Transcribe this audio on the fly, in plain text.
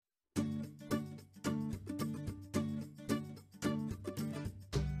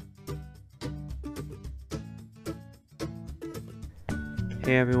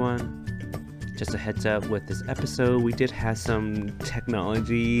Hey everyone, just a heads up with this episode, we did have some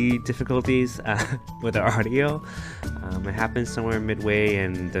technology difficulties with our audio. It happened somewhere midway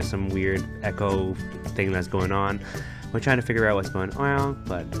and there's some weird echo thing that's going on. We're trying to figure out what's going on,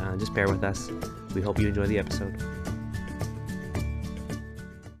 but just bear with us. We hope you enjoy the episode.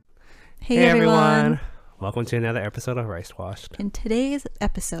 Hey everyone. Welcome to another episode of RiceWashed. In today's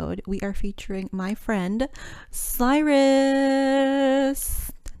episode, we are featuring my friend Cyrus.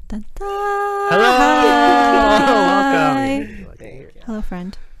 Dun, dun, dun. Hello! Hi. Welcome. Hello,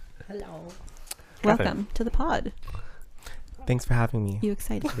 friend. Hello. Welcome to the pod. Thanks for having me. You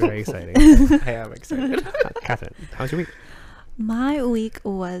excited? Very exciting. I am excited. Catherine, how's your week? My week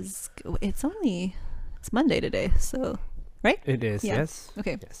was, it's Monday today, so, right? It is, Yeah. yes.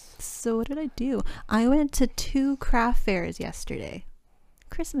 Okay. Yes. So what did I do? I went to 2 craft fairs yesterday.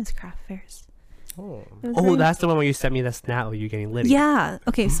 Christmas craft fairs. Oh. It was Oh, very- that's the one where you sent me the snap of you getting lit. Yeah.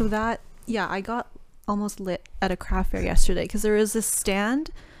 Okay. So I got almost lit at a craft fair yesterday because there was this stand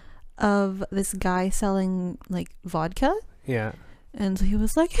of this guy selling like vodka. Yeah. And so he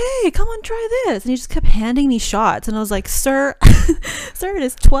was like, "Hey, come on, try this." And he just kept handing me shots. And I was like, "Sir, sir, it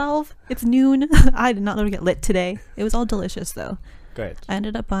is 12. It's noon. I did not know to get lit today." It was all delicious though. Good. I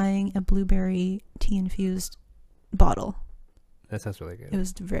ended up buying a blueberry tea infused bottle. That sounds really good. It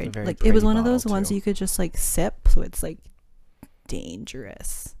was very, It's a very like, it was pretty one of those bottle, ones too. you could just like sip. So it's like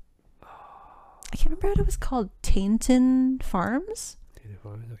dangerous. I can't remember what it was called. Tainton Farms.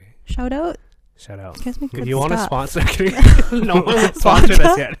 Okay. Shout out. Shout out. You guys make If good you want to stuff. sponsor, no one has sponsored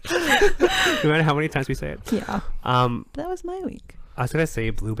us yet. No matter how many times we say it. Yeah. Um, That was my week. I was gonna say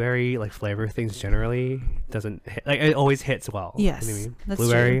blueberry like flavor things generally doesn't hit, like it always hits well. Yes, You know what I mean? that's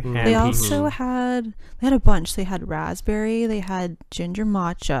Blueberry true. and They peach. also had a bunch. They had raspberry. They had ginger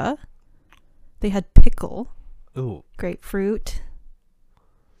matcha. They had pickle, Ooh. grapefruit.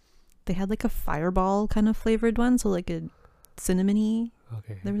 They had like a fireball kind of flavored one. So like a cinnamony.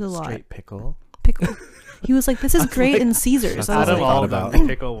 Okay. There was a lot. Straight pickle. Pickle. He was like, "This is great in Caesars." I Out was of like, all thought of about. them, the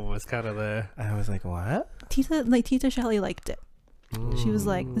pickle one was kind of the. I was like, what? Tita Shelley liked it. She was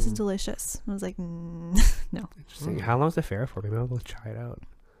like, "This is Mm. delicious." I was like, no. Interesting. How long's the fair for? Maybe I'll go try it out.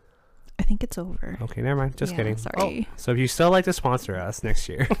 I think it's over. Okay, never mind. Just Yeah, kidding. Sorry. So if you still like to sponsor us next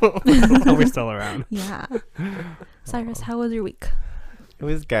year, we're still around. Yeah. Cyrus, how was your week? It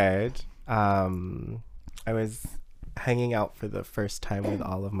was good. I was hanging out for the first time with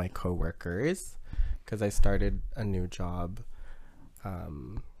all of my coworkers because I started a new job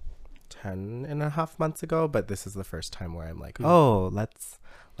 10.5 months ago, but this is the first time where I'm like, oh, let's,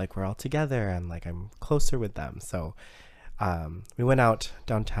 like, we're all together and like I'm closer with them. So we went out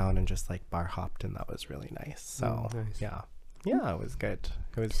downtown and just like bar hopped, and that was really nice. So Nice. yeah, it was good.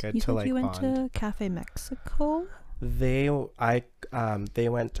 It was good You to said like you went bond. to Cafe Mexico? They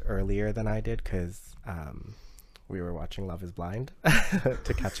went earlier than I did because we were watching Love Is Blind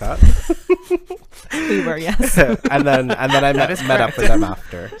to catch up. We were, yes. and then I That is met up correct. with them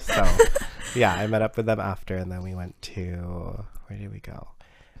after. So yeah, I met up with them after, and then we went to, where did we go?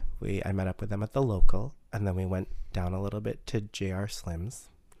 I met up with them at the local, and then we went down a little bit to JR Slim's.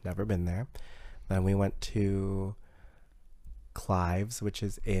 Never been there. Then we went to Clive's, which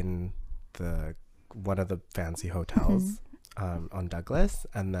is in one of the fancy hotels on Douglas,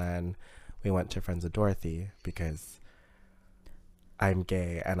 and then we went to Friends of Dorothy because I'm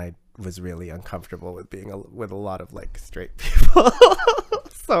gay and I was really uncomfortable with being with a lot of like straight people.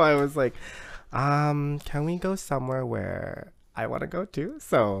 So I was like, can we go somewhere where I want to go to?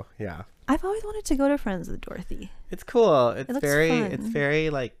 So yeah, I've always wanted to go to Friends with Dorothy. it's cool. It's looks it's fun. very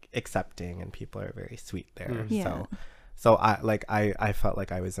like accepting, and people are very sweet there. Yeah. So I felt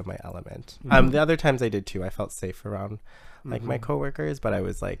like I was in my element. Mhm. The other times I did too. I felt safe around like my coworkers, but I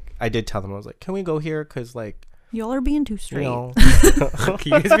was like, I did tell them, I was like, can we go here? Because like, Y'all are being too you straight. know. Can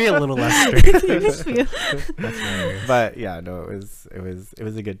you guys be a little less strict? Yes, we- That's hilarious. But yeah, no, it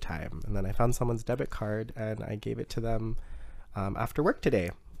was a good time. And then I found someone's debit card and I gave it to them after work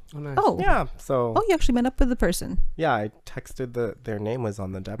today. Oh, nice. Oh. Yeah, so Oh, you actually met up with the person. yeah, I texted their name was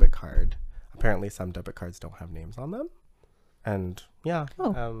on the debit card. Apparently, some debit cards don't have names on them. And yeah,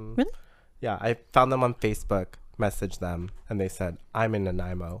 Oh, really? Yeah, I found them on Facebook, messaged them, and they said, "I'm in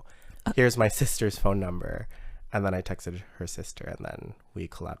Nanaimo. Here's my sister's phone number." And then I texted her sister, and then we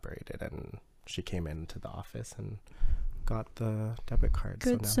collaborated, and she came into the office and got the debit card.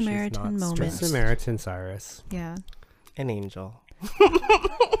 Good so now Samaritan she's not moment. Good stressed. Samaritan Cyrus. Yeah. An angel.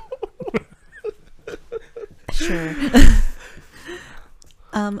 Sure.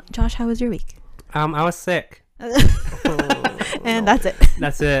 Josh, how was your week? I was sick. And that's it.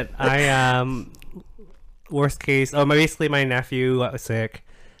 That's it. I worst case. Oh, basically my nephew got sick,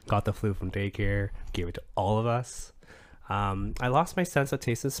 got the flu from daycare, gave it to all of us. I lost my sense of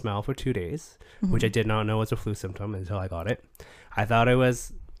taste and smell for 2 days, which I did not know was a flu symptom until I got it. I thought it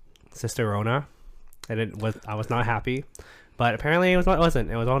was Sister Rona, and I was not happy, but apparently it wasn't.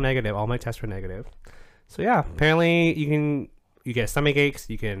 It was all negative. All my tests were negative. So yeah, apparently you get stomach aches,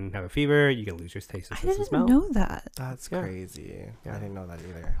 you can have a fever, you can lose your taste and I sense of didn't smell. know that. That's Yeah. crazy. Yeah. I didn't know that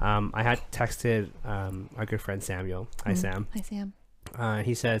either. I had texted our good friend Samuel. Hi Sam. Hi, Sam.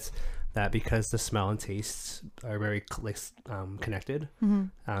 He says that because the smell and tastes are very connected,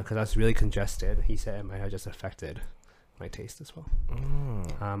 because I was really congested, he said it might have just affected my taste as well.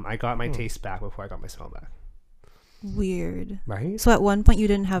 I got my taste back before I got my smell back. Weird. Right? So at one point you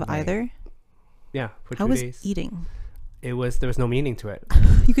didn't have Right. either? Yeah, for How 2 was days. eating? There was no meaning to it.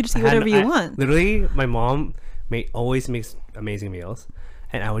 You could just eat whatever you want. Literally, my mom always makes amazing meals,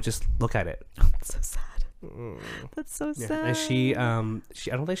 and I would just look at it. That's so sad. That's so Yeah. sad. And she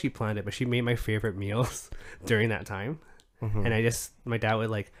I don't think she planned it, but she made my favorite meals during that time. And my dad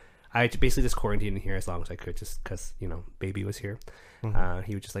would I basically just quarantined in here as long as I could, just because baby was here.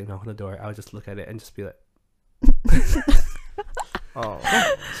 He would just knock on the door. I would just look at it and just be like. Oh.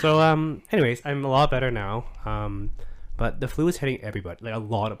 So anyways, I'm a lot better now. But the flu is hitting everybody, a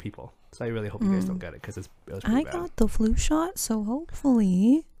lot of people. So I really hope you guys don't get it, because it was pretty I bad. got the flu shot, so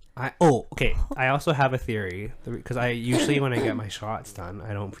hopefully. Okay. I also have a theory, because I usually when I get my shots done,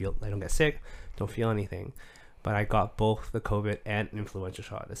 I don't get sick, don't feel anything, but I got both the COVID and influenza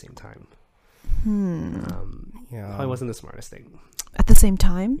shot at the same time. Yeah. Probably wasn't the smartest thing. At the same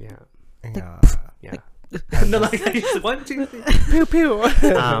time? Yeah. Yeah. No, 1, 2, 3. Pew pew.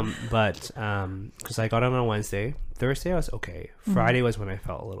 But because I got it on Wednesday, Thursday I was okay. Friday was when I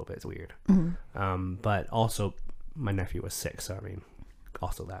felt a little bit weird. But also my nephew was sick, so I mean,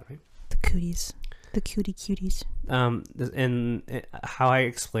 also that, right? The cooties. The cuties. And how I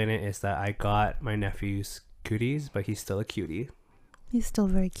explain it is that I got my nephew's cooties, but he's still a cutie. He's still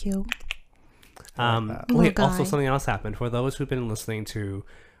very cute. that. Wait, Little also guy. something else happened. For those who've been listening to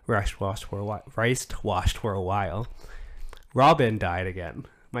RiceWashed for a while, Robin died again.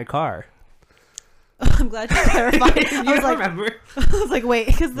 My car. I'm glad you clarified. You don't remember? I was like, wait,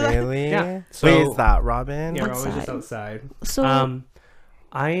 because Really? Yeah. Wait, So- is that Robin? Yeah, Robin's just Outside. outside. So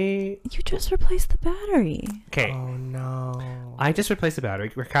I you just replaced the battery. okay. Oh no. I just replaced the battery.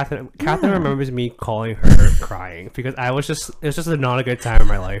 Catherine Yeah. remembers me calling her crying because it was just not a good time in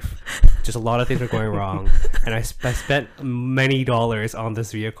my life. Just a lot of things were going wrong, and I spent many dollars on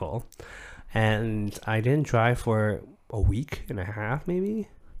this vehicle, and I didn't drive for a week and a half, maybe.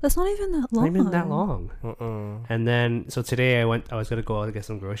 That's not even that long. Not even that long. Mm-mm. And then so today I was gonna go out to get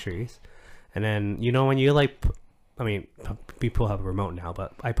some groceries, and then when you people have a remote now,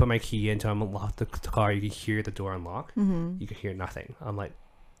 but I put my key in to unlock the car. You can hear the door unlock. You can hear nothing. I'm like,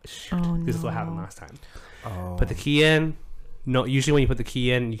 shoot, Oh, this is what happened no. last time. Oh. Put the key in. No, usually when you put the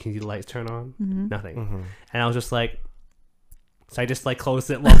key in, you can see the lights turn on. Nothing. Mhm. And I was just like, so I just closed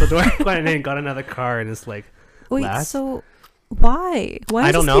it, locked the door, and then got another car, and it's like, Wait, last- so why? Why?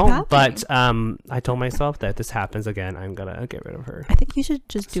 I does don't this keep know, happening? but I told myself that if this happens again, I'm gonna get rid of her. I think you should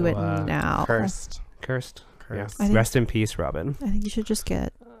just do So, it now. Cursed. Cursed. Yeah. Cursed. I think- Rest in peace, Robin. I think you should just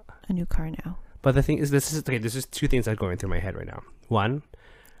get a new car now. But the thing is, this is there's two things that are going through my head right now. One,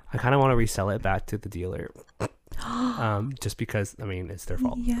 I kind of want to resell it back to the dealer, just because it's their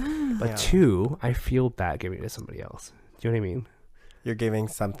fault. Yeah. But Yeah. two, I feel bad giving it to somebody else. Do you know what I mean? You're giving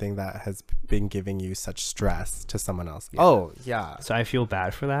something that has been giving you such stress to someone else. Yeah. Oh, yeah. So I feel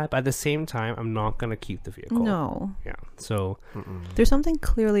bad for that. But at the same time, I'm not gonna keep the vehicle. No, Yeah. So Mm-mm. there's something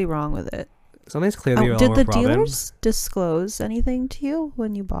clearly wrong with it. something's clearly wrong Did the with Robin. dealers disclose anything to you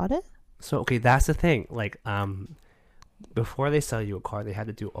when you bought it? So okay, that's the thing. Before they sell you a car, they had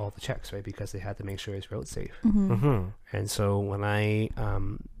to do all the checks, right? Because they had to make sure it's road safe. Mm-hmm. And so when my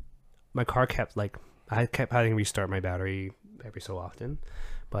car I kept having to restart my battery every so often.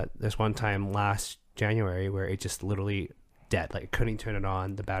 But there's one time last January where it just literally dead, couldn't turn it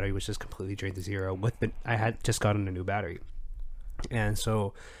on. The battery was just completely drained to zero. I had just gotten a new battery. And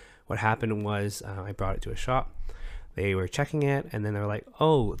so what happened was I brought it to a shop. They were checking it, and then they were like,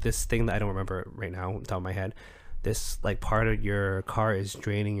 oh, this thing that I don't remember right now on top of my head, this part of your car is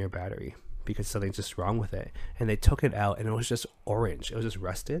draining your battery because something's just wrong with it. And they took it out, and it was just orange. It was just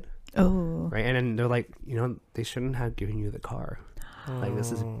rusted, Oh, right? And then they're like, they shouldn't have given you the car.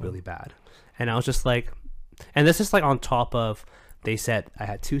 This is really bad. And I was just like, and this is on top of, they said I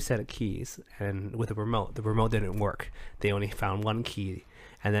had 2 set of keys, and with the remote didn't work. They only found one key,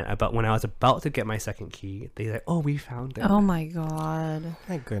 And then when I was about to get my second key, they like, oh, we found it. Oh my god.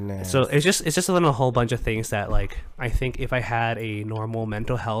 My goodness. So it's just a whole bunch of things that like I think if I had a normal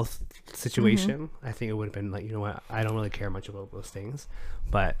mental health situation, I think it would have been like, you know what, I don't really care much about those things.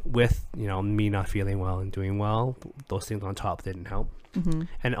 But with, you know, me not feeling well and doing well, those things on top didn't help.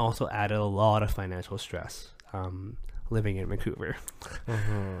 And also added a lot of financial stress living in Vancouver.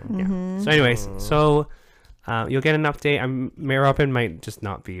 Yeah. So anyways, you'll get an update. Robin might just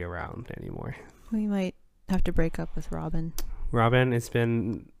not be around anymore. We might have to break up with Robin. Robin, it's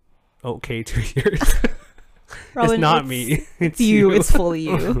been okay 2 years. Robin, it's not me. It's you. It's fully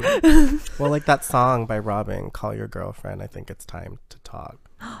you. Well, like that song by Robin, Call Your Girlfriend, I think it's time to talk.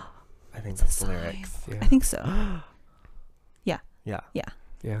 I think that's the lyrics. Yeah. I think so. Yeah.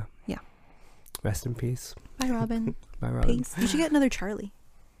 Yeah. Rest in peace. Bye, Robin. Bye, Robin. Peace. You should get another Charlie.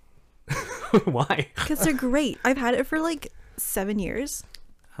 Why? Because they're great. I've had it for like 7 years.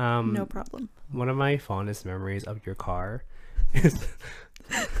 No problem. One of my fondest memories of your car is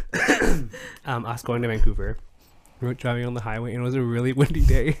us going to Vancouver. We were driving on the highway and it was a really windy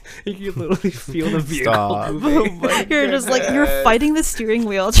day. You could literally feel the vehicle Stop. moving. You're just like, you're fighting the steering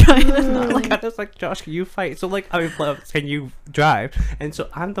wheel trying to not Like, I was like, Josh, can you fight? So like, I mean, can you drive? And so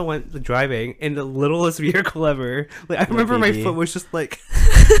I'm the one driving in the littlest vehicle ever. Like I remember my baby. foot was just like,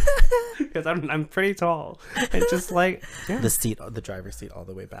 because I'm pretty tall, and just like The driver's seat all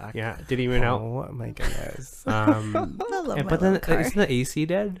the way back. yeah, didn't even out. Oh my goodness. I love my But then little car. isn't the AC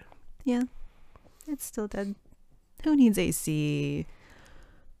dead? Yeah, it's still dead. Who needs AC?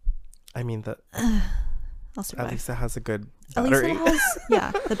 I mean, I'll at survive. least it has a good At least battery. it has,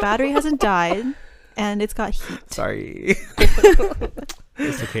 yeah, the battery hasn't died, and it's got heat. Sorry.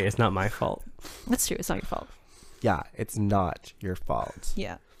 It's okay. It's not my fault. That's true. It's not your fault. Yeah, it's not your fault.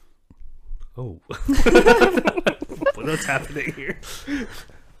 Yeah. Oh, what's happening here?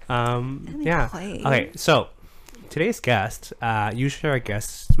 Yeah. Play. Okay, so today's guest, usually our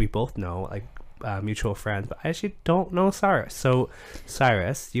guests we both know, like mutual friends, but I actually don't know Cyrus. So,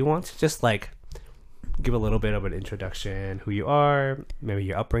 Cyrus, do you want to just like give a little bit of an introduction, who you are, maybe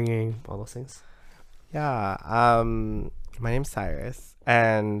your upbringing, all those things? Yeah. My name's Cyrus,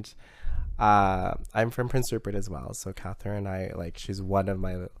 and I'm from Prince Rupert as well. So Catherine and I, like, she's one of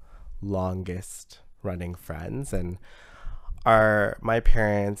my longest running friends, and my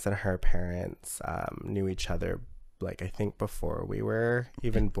parents and her parents knew each other, like, I think before we were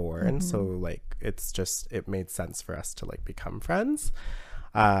even born. So like it made sense for us to like become friends.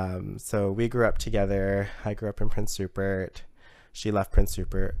 So we grew up together. I grew up in Prince Rupert. She left Prince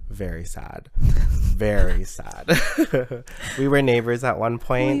Rupert. Very sad. We were neighbors at one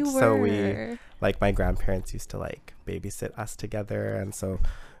point. So we, like, my grandparents used to like babysit us together, and so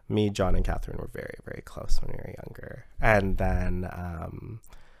me, John, and Catherine were very, very close when we were younger. And then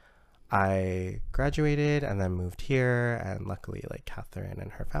I graduated and then moved here, and luckily, like, Catherine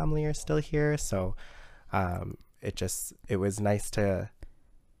and her family are still here. So it was nice to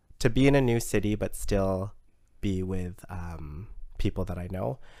be in a new city but still be with people that I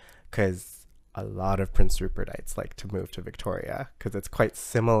know, because a lot of Prince Rupertites like to move to Victoria because it's quite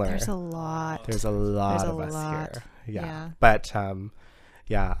similar. There's a lot. There's a lot of us here. Yeah. But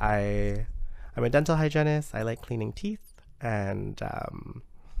yeah, I'm a dental hygienist. I like cleaning teeth, and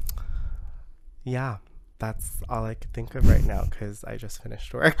yeah, that's all I could think of right now because I just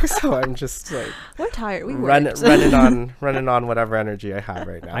finished work. So I'm just like, We're tired. We running on whatever energy I have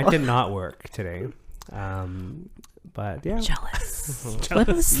right now. I did not work today, but yeah, jealous. When Jealous.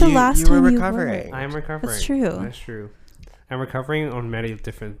 was the last you were time recovering. you I am recovering. That's true. That's true. I'm recovering on many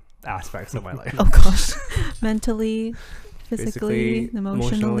different aspects of my life. Oh gosh. Mentally, physically,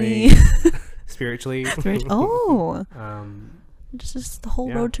 emotionally. Spiritually, Oh, um, just the whole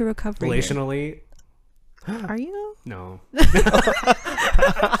yeah. road to recovery. relationally. Are you? No. Are you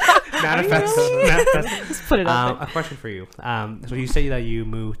Manifest. really? Manifest. Just put it out A question for you. So you say that you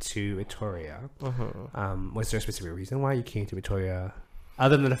moved to Victoria. Mhm. Was there a specific reason why you came to Victoria,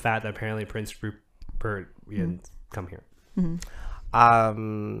 other than the fact that apparently Prince Rupert didn't come here? there.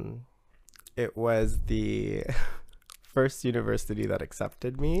 It was the first university that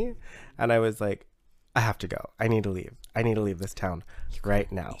accepted me, and I was like, I have to go. I need to leave this town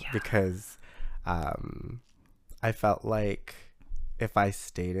right now because I felt like if I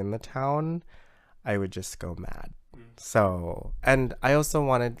stayed in the town, I would just go mad. So, and I also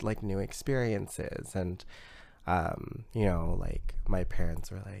wanted like new experiences, and you know, like my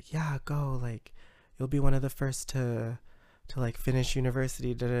parents were like, yeah, go, like you'll be one of the first to like finish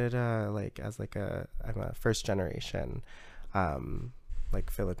university, like as like I'm a first generation like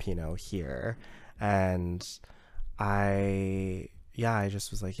Filipino here, and I yeah, I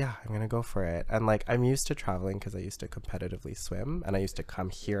just was like, yeah, I'm gonna go for it. And like, I'm used to traveling because I used to competitively swim, and I used to come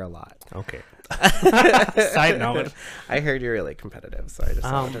here a lot. Okay. Side note. I heard you're really competitive, so I just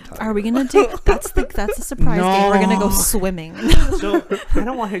wanted to tell you. Are we gonna do? That's a surprise game. We're gonna go No. swimming. So I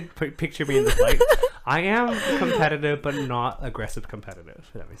don't want to picture me in this light. I am competitive, but not aggressive competitive.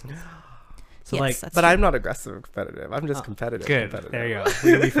 If that makes sense. So Yes, like, that's But true. I'm not aggressive competitive. I'm just competitive. good. Competitive. There you go.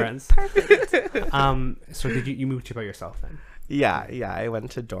 We can be friends. Perfect. So did you move to by yourself then? Yeah. I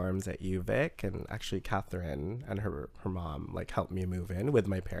went to dorms at UVic, and actually Catherine and her mom like helped me move in with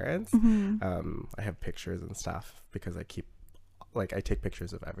my parents. I have pictures and stuff because I take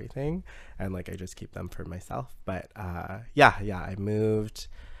pictures of everything, and like I just keep them for myself. But I moved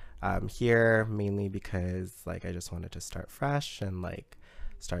here mainly because like I just wanted to start fresh and like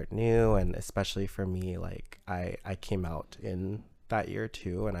start new, and especially for me, like I came out in that year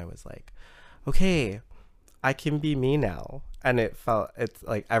too, and I was like, okay, I can be me now. And it's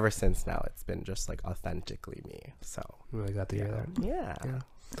like ever since now it's been just like authentically me. So I'm really glad to hear that. yeah.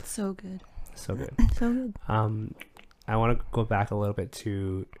 So good. So good. So good. I want to go back a little bit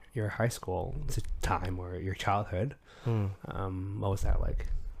to your high school time or your childhood. What was that like?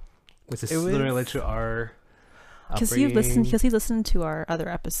 Was this related to our Because he's listened to our other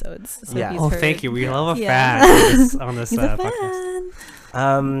episodes. So Yeah. he's Oh, heard- thank you. We love a Yeah. fan on this He's a podcast.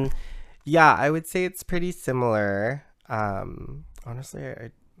 fan. Yeah, I would say it's pretty similar. Honestly,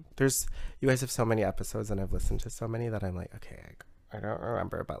 you guys have so many episodes, and I've listened to so many that I'm like, okay, I don't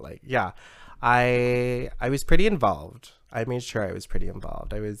remember, but like, yeah, I was pretty involved. I made sure I was pretty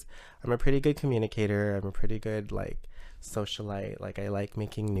involved. I'm a pretty good communicator. I'm a pretty good like socialite. Like I like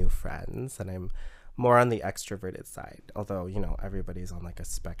making new friends, and I'm more on the extroverted side. Although, you know, everybody's on like a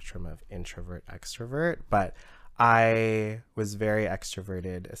spectrum of introvert, extrovert, but I was very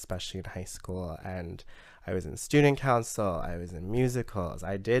extroverted, especially in high school, and I was in student council, I was in musicals,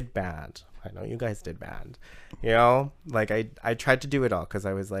 I did band. I know you guys did band. You know, like I tried to do it all because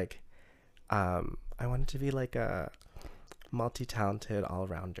I was like, I wanted to be like a multi-talented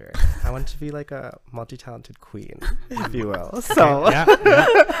all-rounder. I wanted to be like a multi-talented queen, if you will. So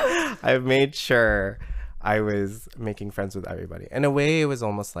I made sure I was making friends with everybody. In a way, it was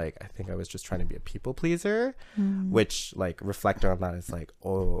almost like I think I was just trying to be a people pleaser, which like reflecting on that is like,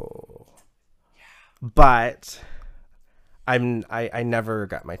 oh, but I never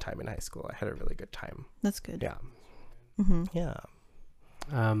regret my time in high school. I had a really good time. That's good. Yeah. Yeah.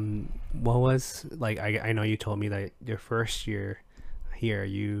 What was like? I know you told me that your first year here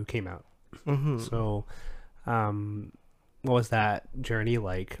you came out. So, what was that journey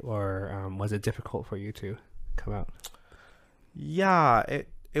like, or was it difficult for you to come out? Yeah,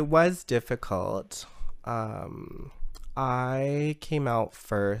 it was difficult. I came out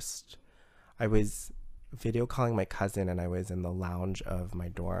first. I was video calling my cousin, and I was in the lounge of my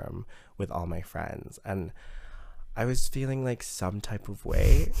dorm with all my friends, and I was feeling like some type of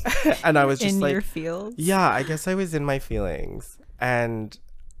way. And I was just in like, your fields. yeah, I guess I was in my feelings, and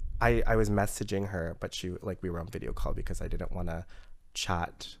I was messaging her, but she like we were on video call because I didn't want to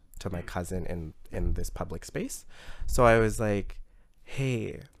chat to my cousin in this public space. So I was like,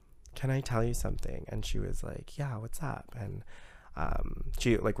 hey, can I tell you something? And she was like, yeah, what's up? And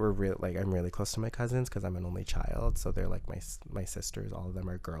she like I'm really close to my cousins because I'm an only child, so they're like my sisters. All of them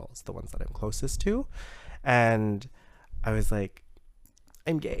are girls, the ones that I'm closest to. And I was like,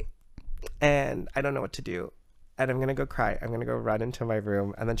 I'm gay and I don't know what to do, and I'm gonna go cry. I'm gonna go run into my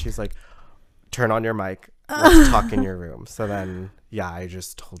room. And then she's like, turn on your mic, let's talk in your room. So then I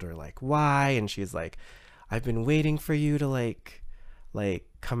just told her like why, and she's like, I've been waiting for you to like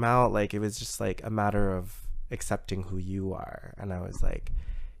come out. Like it was just like a matter of accepting who you are. And I was like,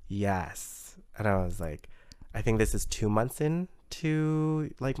 yes. And I was like, I think this is 2 months into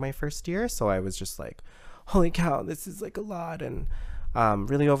like my first year, so I was just like, holy cow, this is like a lot, and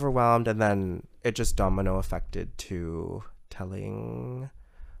really overwhelmed. And then it just domino affected to telling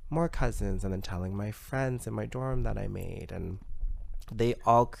more cousins, and then telling my friends in my dorm that I made, and they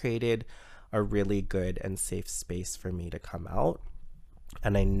all created a really good and safe space for me to come out.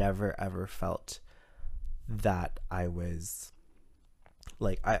 And I never ever felt that I was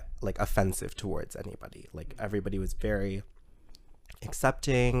like offensive towards anybody. Like everybody was very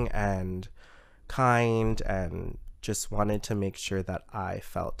accepting and kind, and just wanted to make sure that I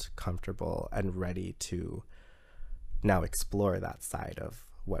felt comfortable and ready to now explore that side of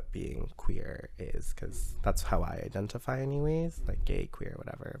what being queer is, because that's how I identify anyways, like gay, queer,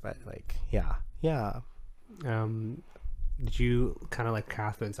 whatever. But like yeah. Did you kind of like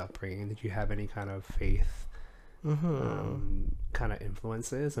Catherine's upbringing? Did you have any kind of faith kind of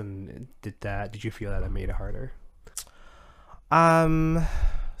influences, and did you feel that it made it harder?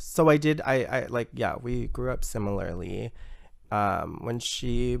 So I like, yeah, we grew up similarly. When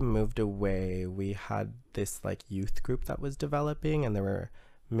she moved away, we had this like youth group that was developing, and there were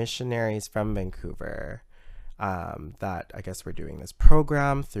missionaries from Vancouver that I guess were doing this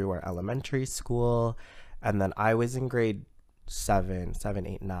program through our elementary school. And then I was in grade 7,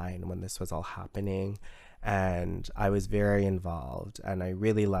 8, 9 when this was all happening. And I was very involved, and I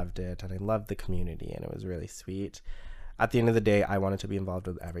really loved it, and I loved the community, and it was really sweet. At the end of the day, I wanted to be involved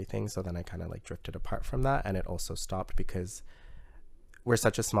with everything, so then I kind of like drifted apart from that, and it also stopped because we're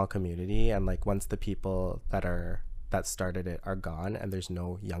such a small community, and like once the people that started it are gone and there's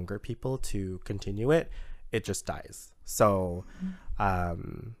no younger people to continue it, it just dies. So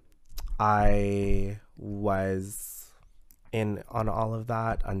I was in on all of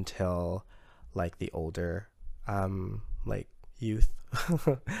that until like the older like youth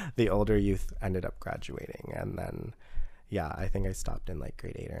the older youth ended up graduating, and then yeah, I think I stopped in like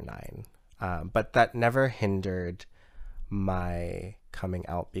grade 8 or 9, but that never hindered my coming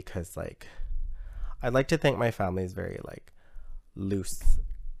out, because like I'd like to think my family is very like loose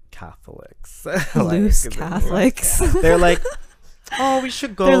Catholics. Loose Catholics. They're like, oh, we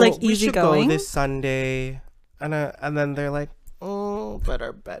should go, they're like we should go easygoing. this Sunday, and then they're like, oh, but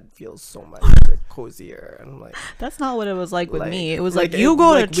our bed feels so much like cozier, and I'm like, That's not what it was like with like- me. It was like, it- you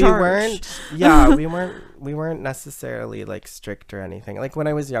go like, to church. we weren't necessarily like strict or anything. Like when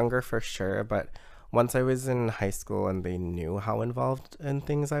I was younger, for sure, but once I was in high school and they knew how involved in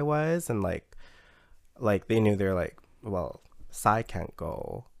things I was, and like they knew, they're like, well, Sai can't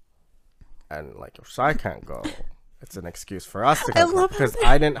go, and like if Sai can't go, it's an excuse for us to I go, love because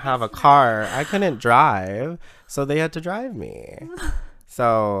I didn't have a car, I couldn't drive, so they had to drive me.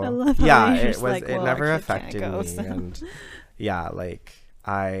 So I love how yeah, you're it just was like, it well, never our kid can't affected go, me, so. and yeah, like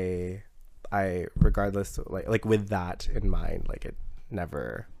I regardless, like with that in mind, like it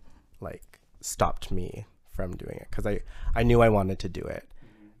never like stopped me from doing it, because I knew I wanted to do it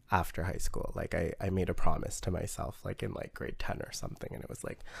after high school. Like I made a promise to myself like in like grade 10 or something, and it was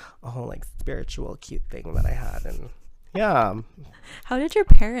like a whole like spiritual cute thing that I had. And yeah, How did your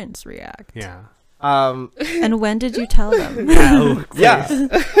parents react? Yeah. And when did you tell them? yeah.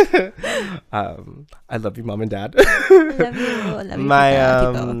 I love you, Mom and Dad. Love you, my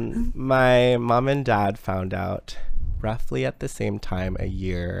Tita. Keep going. my mom and dad found out roughly at the same time,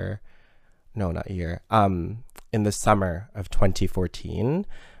 in the summer of 2014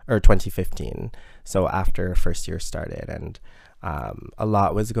 or 2015, so after first year started, and a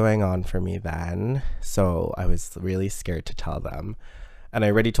lot was going on for me then, so I was really scared to tell them. And I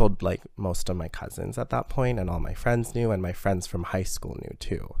already told like most of my cousins at that point, and all my friends knew, and my friends from high school knew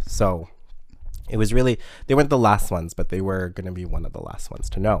too. So it was really, they weren't the last ones, but they were going to be one of the last ones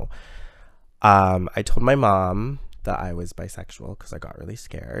to know. I told my mom that I was bisexual because I got really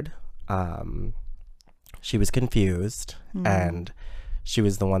scared. She was confused, and she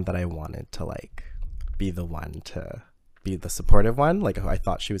was the one that I wanted to like be the one to be the supportive one. Like I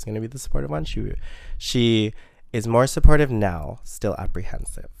thought she was going to be the supportive one. She is more supportive now, still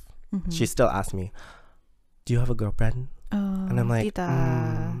apprehensive. She still asks me, do you have a girlfriend? Oh, And I'm like,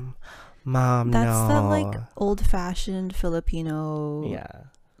 Tita. Mom, That's no. that like old-fashioned Filipino Yeah.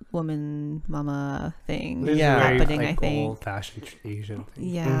 woman mama thing This is Yeah. very, happening, like, I think. old-fashioned Asian thing.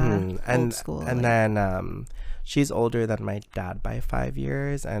 Yeah, And old school. and like- then she's older than my dad by 5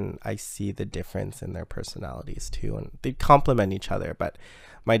 years, and I see the difference in their personalities too, and they complement each other. But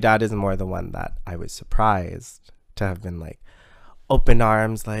my dad is more the one that I was surprised to have been like open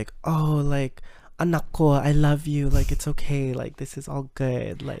arms, like, oh, like, anak ko, I love you, like it's okay, like this is all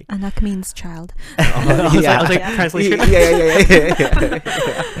good, like Anak means child. I was like, Yeah. translation. yeah.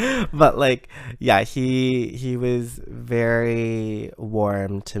 But like, yeah, he was very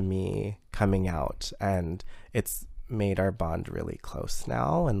warm to me coming out, and it's made our bond really close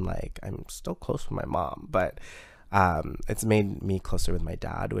now. And like, I'm still close with my mom, but it's made me closer with my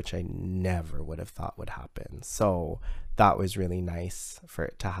dad, which I never would have thought would happen. So that was really nice for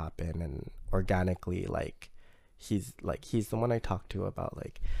it to happen, and organically, like he's the one I talk to about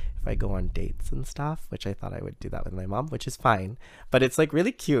like if I go on dates and stuff, which I thought I would do that with my mom, which is fine, but it's like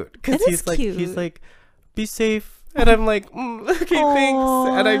really cute because It he's is like cute. be safe, and I'm like okay, thanks.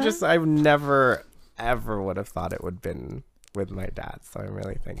 And Aw. I never ever would have thought it would been with my dad, so I'm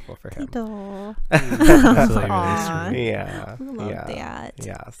really thankful for him. Tito. That's really, really Aw. sweet. Yeah, Love yeah, that.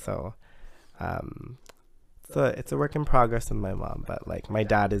 yeah. So it's a work in progress with my mom, but like my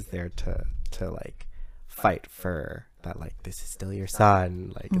dad is there to like fight for that, like this is still your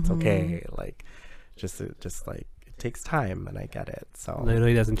son, like it's okay, like just like it takes time, and I get it. So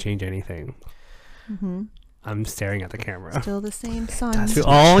Literally doesn't change anything. Mm-hmm. I'm staring at the camera. Still the same sons. To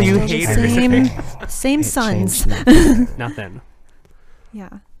all you Still the haters. same sons. Nothing. Yeah.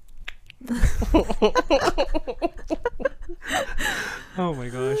 Oh my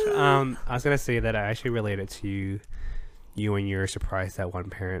gosh. I was gonna say that I actually related to you when you're surprised that one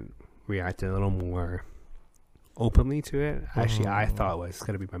parent reacted a little more openly to it. Actually, I thought it was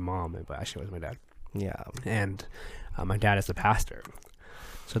gonna be my mom, but actually it was my dad. Yeah. And my dad is a pastor,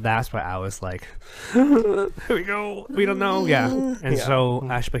 so that's why I was like, here we go. We don't know. Yeah. And so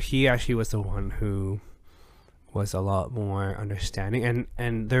but he actually was the one who was a lot more understanding,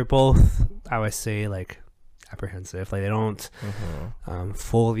 and they're both, I would say, like apprehensive. Like they don't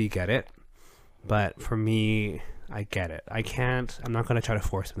fully get it, but for me, I get it. I'm not going to try to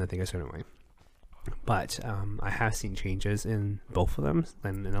force them to think a certain way, but I have seen changes in both of them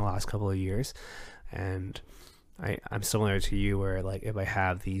in the last couple of years, and I'm similar to you where like if I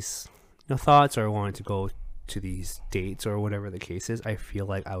have these thoughts or wanted to go to these dates or whatever the case is, I feel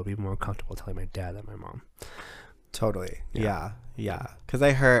like I would be more comfortable telling my dad than my mom. Totally. Yeah. Because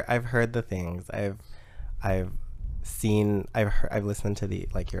I've heard the things. I've listened to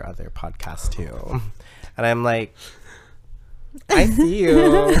your other podcast too, and I'm like, I see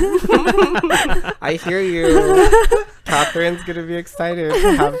you. I hear you. Catherine's gonna be excited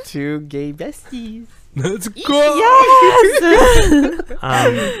to have 2 gay besties. Let's go. Yes.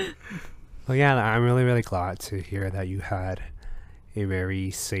 Well, yeah, I'm really, really glad to hear that you had a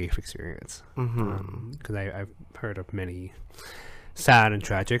very safe experience. Because I've heard of many sad and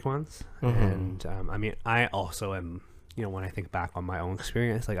tragic ones. And I mean, I also am, when I think back on my own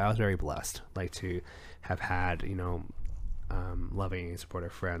experience, like I was very blessed, like to have had, loving and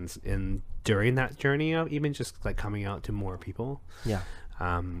supportive friends during that journey of even just like coming out to more people. Yeah.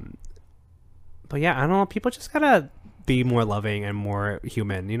 But yeah, I don't know. People just gotta be more loving and more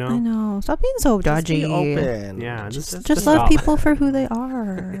human, I know. Stop being so judgy. Be open. Yeah, Just love stop. people for who they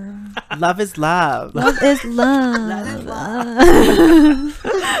are. Love is love. Love is love.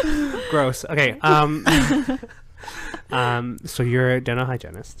 Gross. Okay. So you're a dental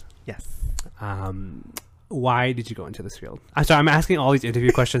hygienist. Yes. Why did you go into this field? I'm sorry, I'm asking all these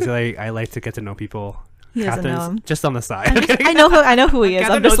interview questions because I like to get to know people. He doesn't know Catherine's him. just on the side. I know who he is.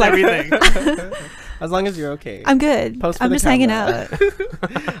 Catherine I'm just knows like everything. As long as you're okay. I'm good. Post for I'm the just hanging camera.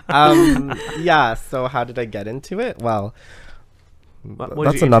 out. Yeah. So how did I get into it? Well, What did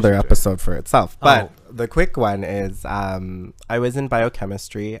that's you another interest episode for itself. But the quick one is I was in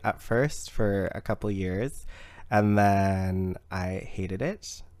biochemistry at first for a couple years, and then I hated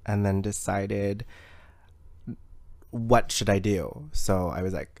it, and then decided, what should I do? So I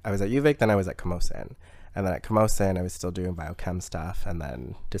was at UVic, then I was at Camosun, and then at Camosun I was still doing biochem stuff, and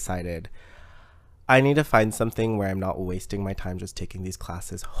then decided I need to find something where I'm not wasting my time just taking these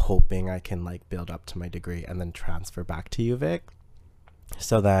classes hoping I can like build up to my degree and then transfer back to UVic.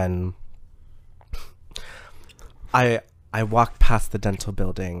 So then I walked past the dental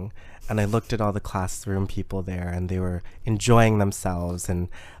building and I looked at all the classroom people there, and they were enjoying themselves and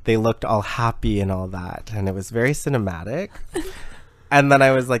they looked all happy and all that, and it was very cinematic. And then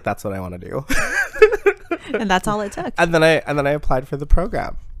I was like, that's what I want to do. And that's all it took. And then I applied for the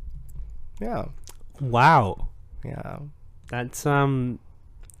program. Yeah. Wow. Yeah. That's I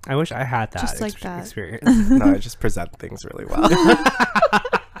wish I had that, Just like that. experience. No, I just present things really well.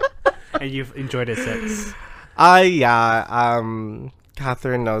 And you've enjoyed it since. Yeah.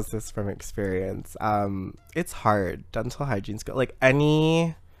 Catherine knows this from experience. It's hard. Dental hygiene school, like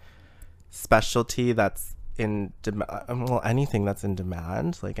any specialty that's in anything that's in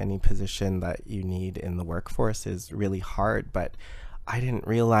demand, like any position that you need in the workforce is really hard. But I didn't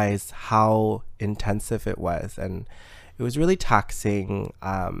realize how intensive it was, and it was really taxing.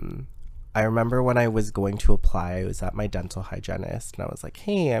 I remember when I was going to apply, I was at my dental hygienist and I was like,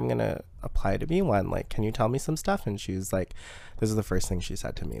 hey, I'm going to apply to be one. Like, can you tell me some stuff? And she was like, this is the first thing she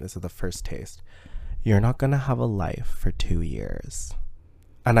said to me. This is the first taste. You're not going to have a life for 2 years.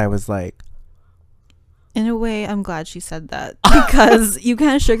 And I was like, In a way, I'm glad she said that, because you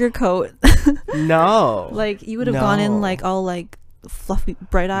can't sugarcoat. no. Like, you would have gone in like all like fluffy,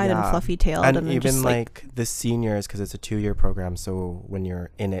 bright-eyed and fluffy-tailed, and then even just, like the seniors, because it's a 2-year program, so when you're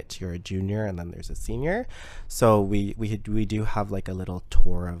in it you're a junior and then there's a senior. So we do have like a little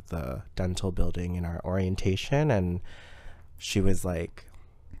tour of the dental building in our orientation, and she was like,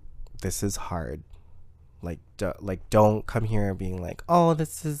 this is hard, like don't come here being like, oh,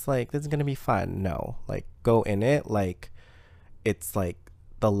 this is gonna be fun. No, like go in it like it's like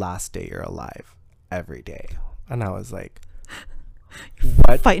the last day you're alive every day. And I was like,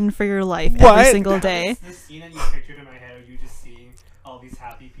 what? fighting for your life What? every single day. The scene that you pictured in my head of you just seeing all these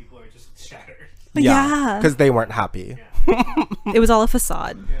happy people are just shattered. Yeah. Because they weren't happy. It was all a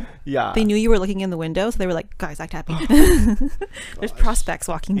facade. Yeah. They knew you were looking in the window, so they were like, guys, act happy. There's prospects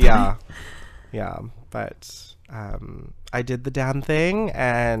walking by. Yeah. Yeah. But I did the damn thing,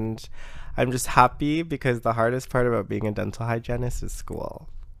 and I'm just happy because the hardest part about being a dental hygienist is school.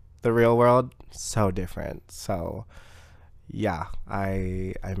 The real world, so different. So, yeah,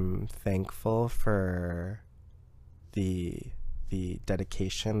 I'm thankful for the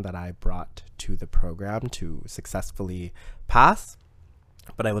dedication that I brought to the program to successfully pass.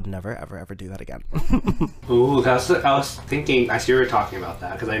 But I would never, ever, ever do that again. Ooh, I was thinking as you were talking about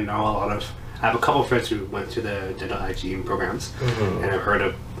that, because I have a couple of friends who went to the dental hygiene programs, and I've heard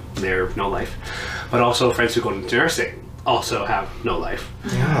of their no life, but also friends who go into nursing also have no life.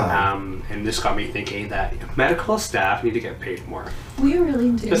 Yeah. And this got me thinking that medical staff need to get paid more. We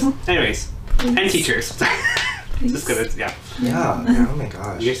really do. Anyways, and teachers. Just gonna, Yeah. Oh my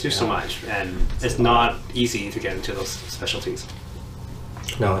gosh. You guys do so much, and it's not easy to get into those specialties.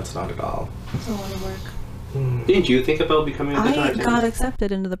 No, it's not at all. It's a lot of work. Didn't you think about becoming a dental I hygienist? got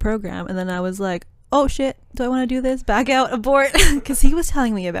accepted into the program, and then I was like, oh shit, do I want to do this? Back out, abort. Because he was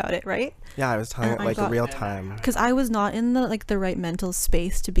telling me about it, right? Yeah, I was telling it I like got- real time. Because I was not in the right mental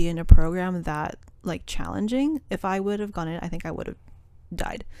space to be in a program that like challenging. If I would have gone in, I think I would have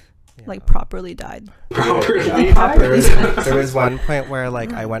died. Like properly died. Properly. Yeah. There was one point where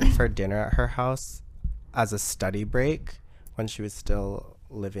like I went for dinner at her house as a study break when she was still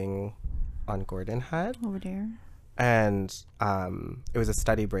living on Gordon Head, Over there. and it was a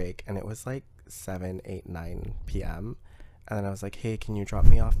study break, and it was like 7, 8, 9 p.m. And then I was like, hey, can you drop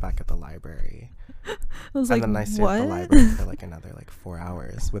me off back at the library? I was And like, then I stayed what? at the library for like another like 4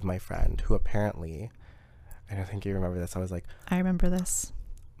 hours with my friend, who apparently, I don't think you remember this, I was like, I remember this.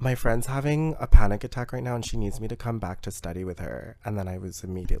 my friend's having a panic attack right now and she needs me to come back to study with her. And then I was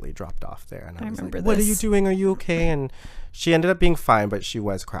immediately dropped off there, and I was remember like, what are you this. doing? Are you okay? And she ended up being fine, but she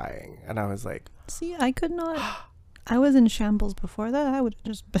was crying. And I was like, See, I could not. I was in shambles before that. I would have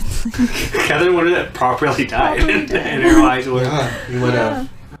just been like, Catherine would have properly died, Properly died. and her eyes would. you would Yeah. have.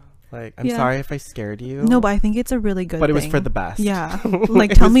 Like, I'm Yeah. sorry if I scared you. no, but I think it's a really good but it was thing. for the best. Yeah. Like,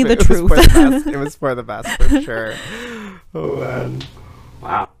 Like, it tell was me for- the it was truth. for the best. It was for the best, for sure. Oh, man.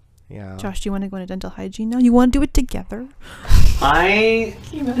 Wow. Yeah. Josh, do you want to go into dental hygiene now? You want to do it together? I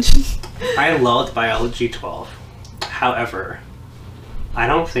Can you imagine? I loved biology 12. However, I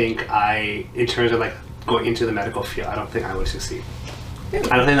don't think in terms of like going into the medical field, I don't think I would succeed. I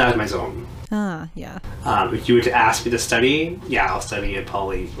don't think that was my zone. Ah, yeah. If you were to ask me to study, yeah, I'll study and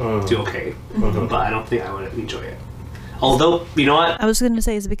probably do okay. But I don't think I would enjoy it. Although, you know what? I was going to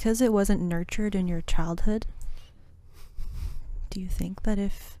say, is it because it wasn't nurtured in your childhood? Do you think that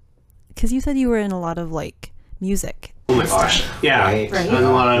if... Because you said you were in a lot of, like, music. Oh my gosh. Yeah. Right. Right. And a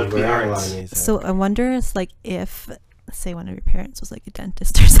lot of We the were a lot arts. of music. So I wonder, it's like, if, say, one of your parents was, like, a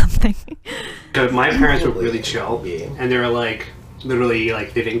dentist or something. Because my parents were Probably, really chill. maybe. And they were like, literally,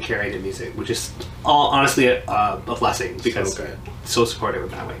 like, they didn't care I did music, which is all honestly a blessing because good. so supportive in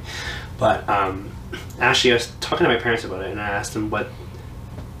that way. But actually, I was talking to my parents about it, and I asked them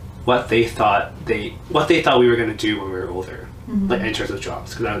what they thought we were going to do when we were older, like in terms of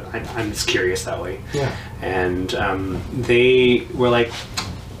jobs, because I'm just curious that way. Yeah. And they were like,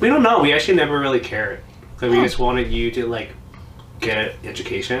 we don't know. We actually never really cared. Because we just wanted you to like get an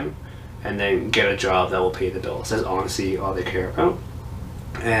education and then get a job that will pay the bills. That's honestly all they care about.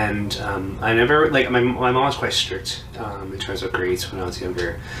 And I never, like, my mom was quite strict in terms of grades when I was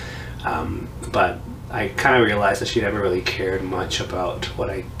younger. But I kind of realized that she never really cared much about what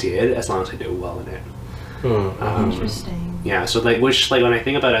I did as long as I did well in it. Interesting. Yeah, so like, which like when I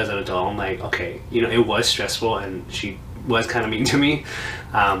think about it as an adult, I'm like, okay, you know, it was stressful and she was kind of mean to me,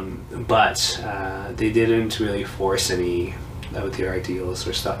 but they didn't really force any of their ideals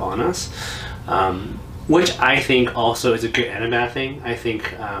or stuff on us, which I think also is a good and a bad thing. I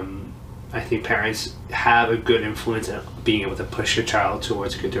think parents have a good influence in being able to push your child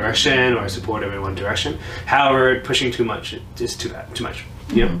towards a good direction or support them in one direction. However, pushing too much is too much,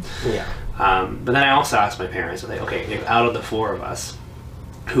 you know? Yeah. But then I also asked my parents, like, okay, if out of the four of us,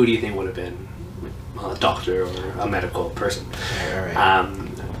 who do you think would have been a doctor or a medical person? Right.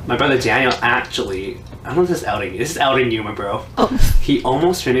 My brother Daniel actually, I don't know if this is outing you. This is outing you, my bro. Oh, He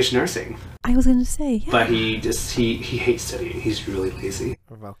almost finished nursing, I was going to say, yeah. but he hates studying. He's really lazy.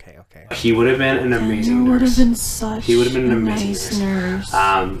 Okay. He would have been an amazing would have nurse. been such He would have been an a amazing nice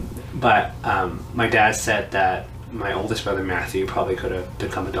nurse. But my dad said that my oldest brother Matthew probably could have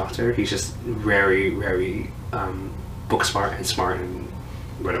become a doctor. He's just very, very book smart and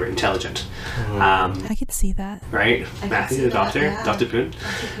whatever, intelligent. I could see that. Right? I can Matthew, see the that, doctor, yeah. Dr. Poon.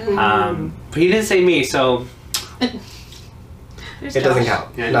 Poon. But he didn't say me, so There's It doesn't Josh.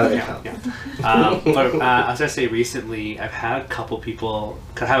 count. yeah, None of it yeah, counts. yeah. But as I say, recently I've had a couple people,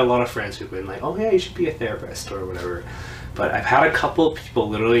 cause I have a lot of friends who've been like, oh yeah, you should be a therapist or whatever. But I've had a couple people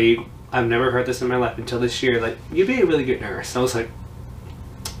literally, I've never heard this in my life until this year, like, you'd be a really good nurse. I was like,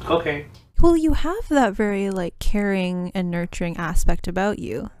 okay. Well, you have that very like caring and nurturing aspect about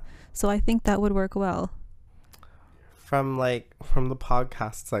you, so I think that would work well. From the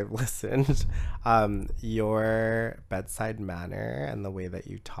podcasts I've listened, your bedside manner and the way that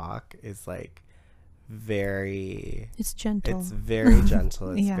you talk is like very, It's gentle. it's very gentle.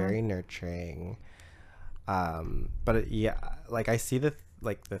 It's Yeah. very nurturing. But yeah, like I see the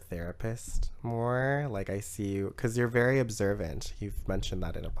therapist more. Like I see you because you're very observant. You've mentioned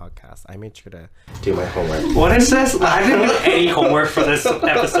that in a podcast. I made sure to do my homework. What is this? I didn't do any homework for this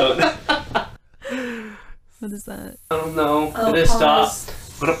episode. What is that? I don't know. Oh, It is stop. pause.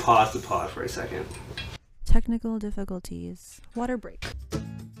 I'm gonna pause the pod for a second. Technical difficulties. Water break.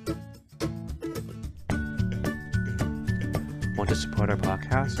 Want to support our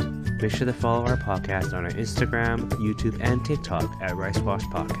podcast? Make sure to follow our podcast on our Instagram, YouTube, and TikTok at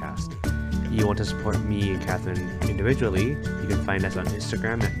RiceWashed Podcast. If you want to support me and Catherine individually, you can find us on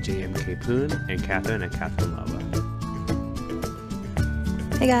Instagram at JMKPoon and Catherine at Catherine Lava.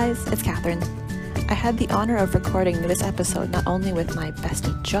 Hey guys, it's Catherine. I had the honor of recording this episode not only with my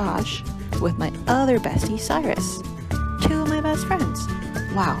bestie Josh, but with my other bestie Cyrus. 2 of my best friends.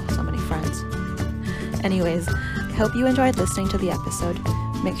 Wow, so many friends. Anyways, I hope you enjoyed listening to the episode.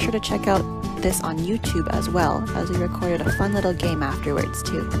 Make sure to check out this on YouTube as well, as we recorded a fun little game afterwards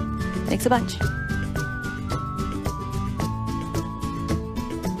too. Thanks a bunch.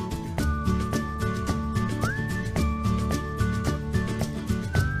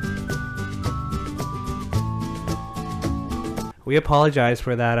 We apologize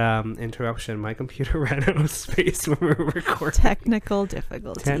for that interruption. My computer ran out of space when we were recording. Technical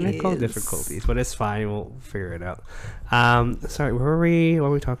difficulties. But it's fine. We'll figure it out. Sorry, where were we? What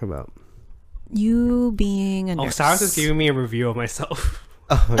were we talking about? You being a Oh, nurse. Cyrus is giving me a review of myself.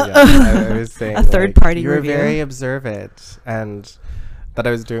 Oh yeah, I was saying A third-party you were review. very observant, and that I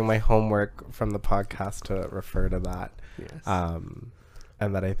was doing my homework from the podcast to refer to that. Yes.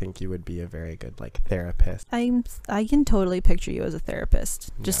 And that I think you would be a very good like therapist. I can totally picture you as a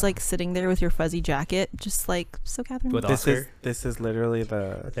therapist, just Yeah. like sitting there with your fuzzy jacket, just like so, Catherine. With This is literally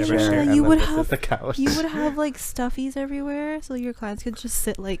the Yeah, chair, and you then would this have- is the couch. You would have like stuffies everywhere, so your clients could just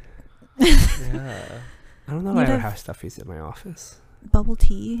sit like Yeah. I don't know if You'd I would have- have stuffies in my office. bubble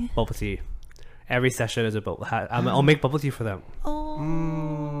tea. Bubble tea. Every session is a bubble. I'll make bubble tea for them. Oh,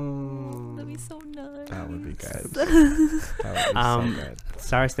 Mm. that'd be so nice. That would be good. That would be so good.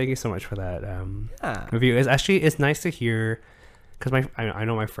 Cyrus, thank you so much for that Yeah. review. It's nice to hear, because I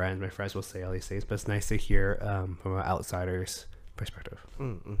know my friends will say all these things, but it's nice to hear from an outsider's perspective.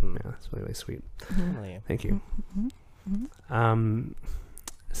 Mm-hmm. Yeah, that's really, really sweet. Really. Thank you. Mhm.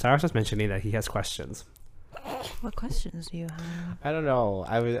 Cyrus was mentioning that he has questions. What questions do you have? I don't know.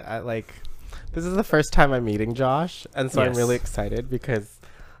 This is the first time I'm meeting Josh, and so I'm Yes. really excited because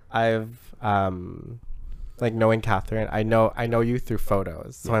I've like knowing Catherine. I know you through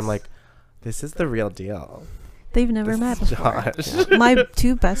photos, so I'm Yes. like, this is the real deal. They've never This met is before. Josh. My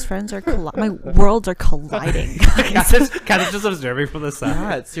 2 best friends are my worlds are colliding. Catherine just observing from the side.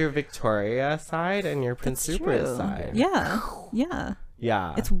 Yeah, it's your Victoria side and your Prince That's Rupert true. side. Yeah.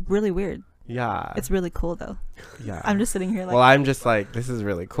 Yeah. It's really weird. yeah. It's really cool though. yeah. I'm just sitting here like, Well, I'm just like, this is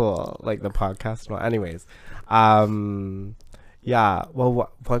really cool. Like the podcast. Well, anyways, yeah. Well,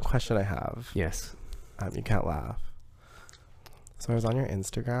 one question I have. Yes. You can't laugh. So I was on your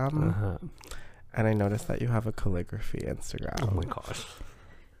Instagram, and I noticed that you have a calligraphy Instagram. Oh my gosh.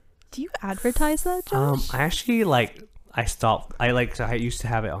 do you advertise that, Josh? I actually I stopped. So I used to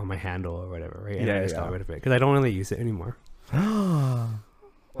have it on my handle or whatever, right? And Yeah, I just got yeah. rid of it because I don't really use it anymore.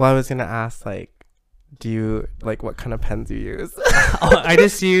 Well, I was gonna ask, like, do you like what kind of pens you use? I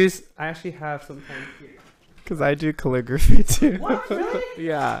actually have some pens here. Because I do calligraphy too.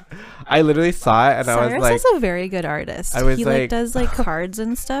 Yeah, I literally saw it and I Cyrus was like, is a very good artist. I was he like- does like cards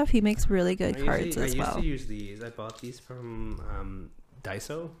and stuff. He makes really good cards as I well. used to use these. I bought these from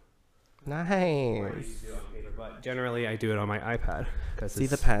Daiso. nice. But generally, I do it on my iPad. See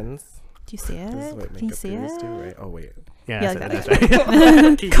the pens? Do you see This is it? what Can you makeup see gurus it? do, right? Oh wait. Yeah, Yeah, that's like right.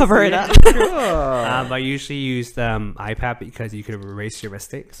 Can you Cover see it up. Cool. I usually use the iPad because you can erase your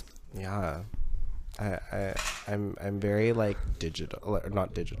mistakes. Yeah. I'm very like digital, or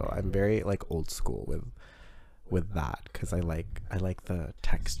not digital. I'm very like old school with that because I like the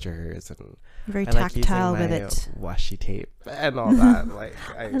textures and Very I like tactile using with my it. washi tape and all that. Like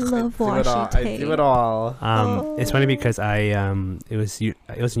I love do it all. washi I do it all. It's funny because it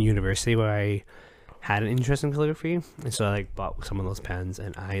was in university where I had an interest in calligraphy, and so I like bought some of those pens,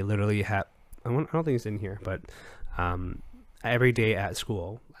 and I literally have I don't think it's in here, but every day at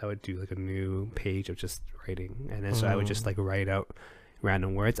school I would do like a new page of just writing, and then so I would just like write out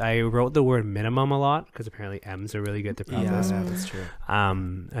random words. I wrote the word minimum a lot because apparently M's are really good to practice. Yeah, that's true.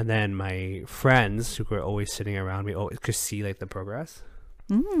 And then my friends who were always sitting around me always could see like the progress.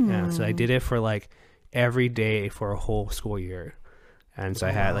 Yeah, so I did it for like every day for a whole school year, and so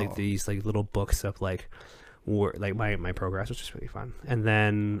I had like these like little books of like like my progress, which was really fun. And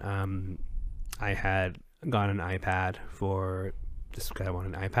then I had gotten an iPad for just because I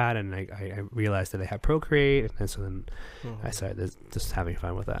wanted an iPad, and I realized that they had Procreate, and so then I started just having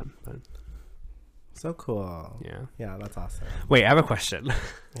fun with that. But, So cool. yeah, that's awesome. wait, I have a question.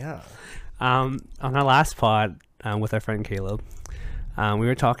 Yeah. On our last pod with our friend Caleb, we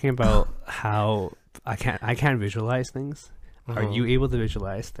were talking about how I can't visualize things. Are you able to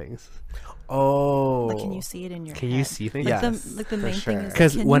visualize things? Oh, Like, can you see it in your Can head? you see things? Yeah. Like the main thing sure. is,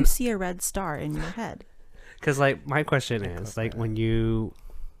 'Cause can when- you see a red star in your head? Because like my question is like when you're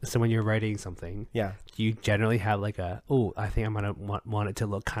writing something, Yeah. you generally have like I think I'm gonna want it to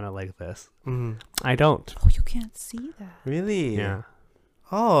look kind of like this. Mm-hmm. I don't. Oh, you can't see that. Really? Yeah.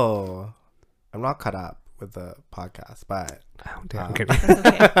 Oh, I'm not caught up with the podcast, but Oh, damn, I'm Um, kidding. That's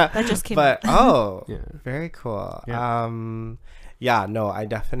okay. That just came. but oh, Yeah. very cool. Yeah. Yeah, no, I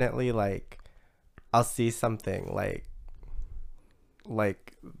definitely like. I'll see something like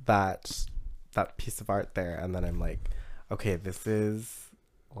that piece of art there, and then I'm like, okay, this is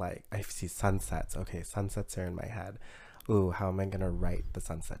like I see sunsets. Okay, sunsets are in my head. Ooh, how am I gonna write the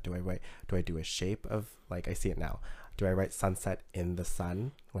sunset? Do I do a shape of like I see it now? Do I write sunset in the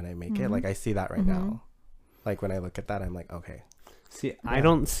sun when I make it? Like I see that right now. Like when I look at that, I'm like, okay. See, I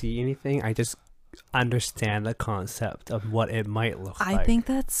don't see anything. I just understand the concept of what it might look like. I think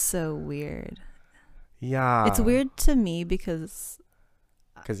that's so weird. Yeah. It's weird to me because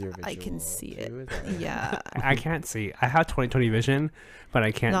Because I can see it. too, is that- Yeah. I can't see. I have 20/20 vision, but I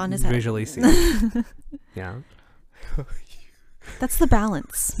Not can't in his head. visually see it. Yeah. That's the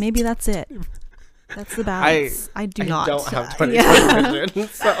balance. Maybe that's it. That's the balance. I do not. don't have 20/20 Yeah. vision,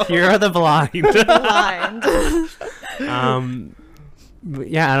 so. You're the blind. Blind. But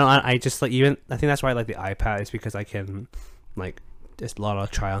yeah, I don't. I just like even. I think that's why I like the iPad is because I can, like, just a lot of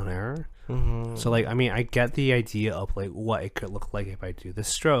trial and error. Mhm. So like, I mean, I get the idea of like what it could look like if I do this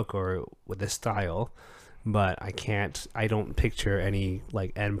stroke or with this style, but I can't. I don't picture any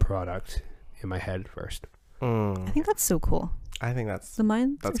like end product in my head first. I think that's so cool. I think that's The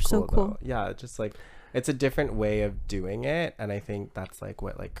minds are cool, so cool. though. Yeah, just like it's a different way of doing it, and I think that's like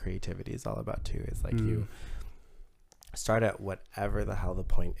what like creativity is all about too. Is like you start at whatever the hell the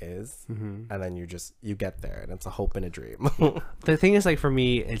point is, and then you get there, and it's a hope and a dream. The thing is, like for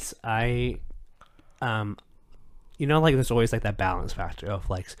me, it's you know, like there's always like that balance factor of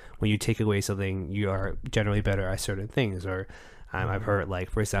like when you take away something, you are generally better at certain things. Or I've heard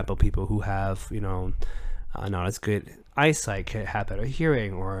like, for example, people who have not as good eyesight can have better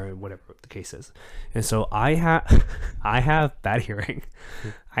hearing or whatever the case is. And so I have bad hearing.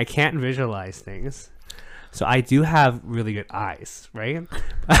 I can't visualize things. So I do have really good eyes, right?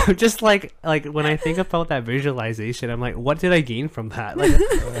 I'm just like when I think about that visualization, I'm like, what did I gain from that? Like,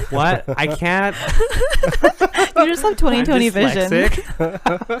 what? I can't. You just have 20/20 I'm vision.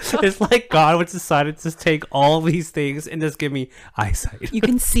 dyslexic. It's like God would decided to take all these things and just give me eyesight. You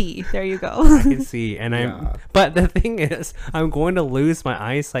can see. There you go. I can see, and Yeah. But the thing is, I'm going to lose my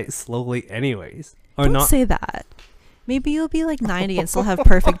eyesight slowly, anyways, or Don't not. say that. Maybe you'll be like 90 and still have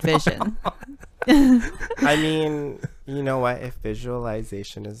perfect vision. I mean, you know what? If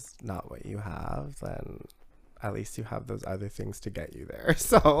visualization is not what you have, then at least you have those other things to get you there.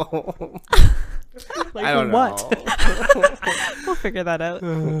 So Like I don't what? know. We'll figure that out.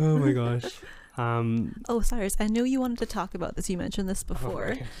 Oh my gosh. Oh, Cyrus, I knew you wanted to talk about this. You mentioned this before,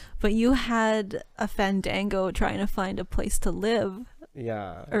 Okay. but you had a fandango trying to find a place to live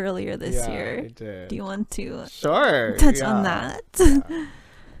Yeah. earlier this Yeah, year. I did. Do you want to Sure. touch on yeah. that? Yeah.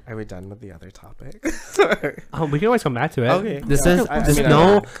 Are we done with the other topic? We can always come back to it. Okay. This yeah. is I there's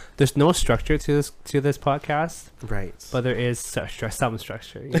mean, there's no structure to this podcast, right. but there is some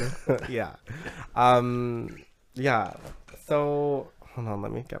structure. You know? Yeah. Yeah. So hold on,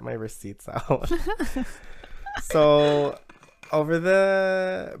 let me get my receipts out. So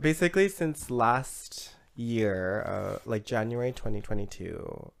basically since last year, like January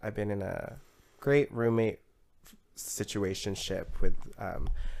 2022, I've been in a great roommate situationship with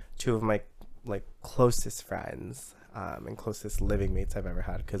two of my like closest friends and closest living mates I've ever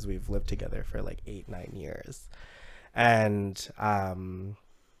had, because we've lived together for like 8-9 years. And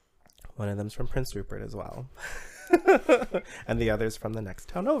one of them's from Prince Rupert as well. And the other's from the next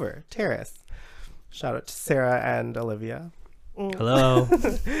town over, Terrace. Shout out to Sarah and Olivia. Hello.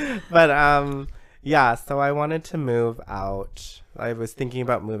 But yeah, so I wanted to move out. I was thinking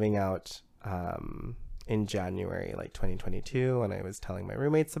about moving out in January, like 2022, and I was telling my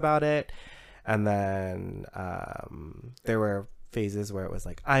roommates about it. And then there were phases where it was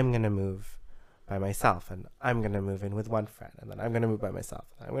like, I'm going to move by myself, and I'm going to move in with one friend, and then I'm going to move by myself,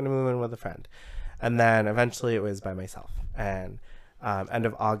 and I'm going to move in with a friend. And then eventually it was by myself. And end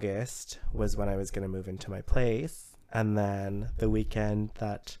of August was when I was going to move into my place. And then the weekend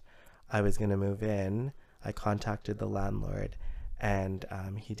that I was going to move in, I contacted the landlord, and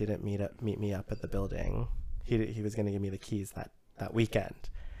he didn't meet me up at the building. He was going to give me the keys that weekend,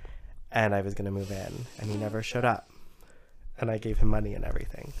 and I was going to move in, and he never showed up. And I gave him money and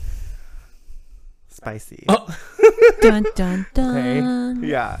everything. Spicy. Oh. Dun dun dun. Okay.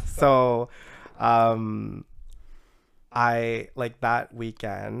 Yeah. So I like that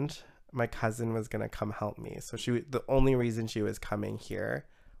weekend, my cousin was gonna come help me. So the only reason she was coming here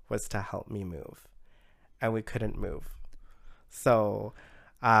was to help me move, and we couldn't move. So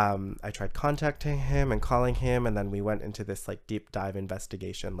I tried contacting him and calling him, and then we went into this like deep dive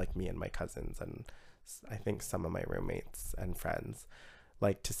investigation, like me and my cousins and I think some of my roommates and friends,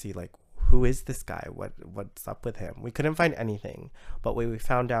 like to see like, who is this guy? What's up with him? We couldn't find anything. But what we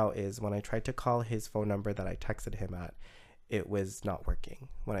found out is when I tried to call his phone number that I texted him at, it was not working.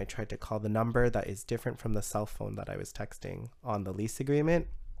 When I tried to call the number that is different from the cell phone that I was texting on the lease agreement,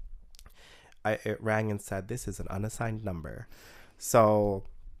 it rang and said, this is an unassigned number. So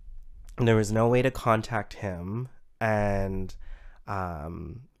there was no way to contact him. And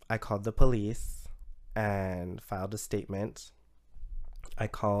I called the police and filed a statement. I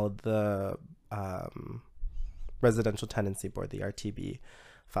called the Residential Tenancy Board, the RTB,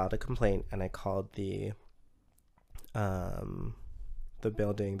 filed a complaint, and I called the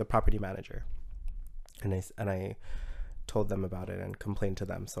building, the property manager, and I told them about it and complained to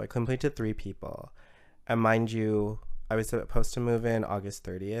them. So I complained to 3 people, and mind you, I was supposed to move in August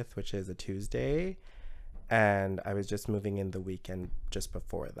 30th, which is a Tuesday, and I was just moving in the weekend just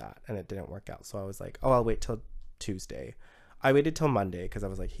before that, and it didn't work out. So I was like, oh, I'll wait till Tuesday. I waited till Monday because I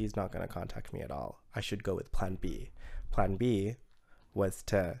was like, he's not going to contact me at all. I should go with plan B. Plan B was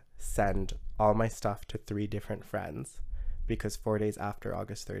to send all my stuff to 3 different friends, because 4 days after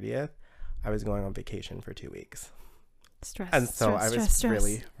August 30th, I was going on vacation for 2 weeks. Stress. And so stress, I was stress,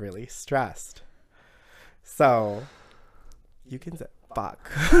 really, really stressed. So you can say,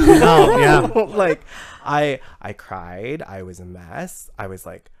 fuck. No, yeah. Like, I cried. I was a mess. I was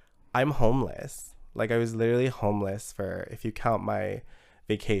like, I'm homeless. Like, I was literally homeless for, if you count my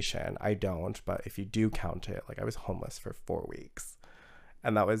vacation, I don't, but if you do count it, like, I was homeless for 4 weeks.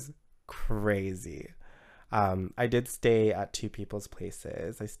 And that was crazy. I did stay at 2 people's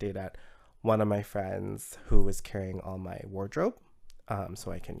places. I stayed at one of my friends who was carrying all my wardrobe,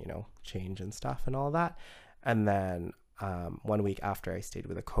 so I can, change and stuff and all that. And then 1 week after, I stayed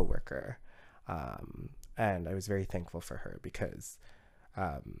with a coworker. And I was very thankful for her because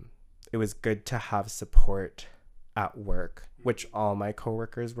it was good to have support at work, which all my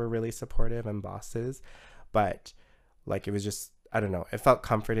coworkers were really supportive and bosses. But like, it was just, I don't know, it felt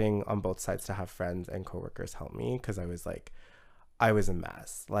comforting on both sides to have friends and coworkers help me, because I was like, I was a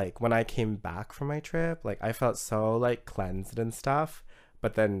mess. Like, when I came back from my trip, like, I felt so like cleansed and stuff.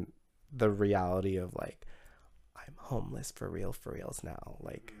 But then the reality of like, I'm homeless for reals now.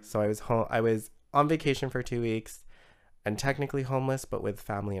 Like, so I was on vacation for 2 weeks and technically homeless, but with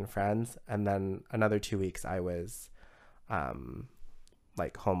family and friends. And then another 2 weeks I was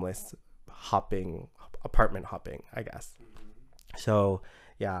like homeless, apartment hopping, I guess. So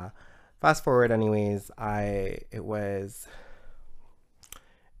yeah, fast forward anyways, it was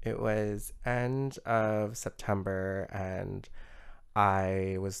end of September, and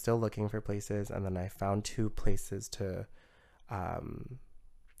I was still looking for places, and then I found 2 places to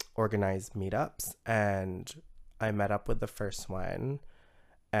organize meetups, and I met up with the first one,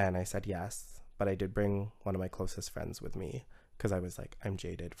 and I said yes, but I did bring one of my closest friends with me, because I was like, I'm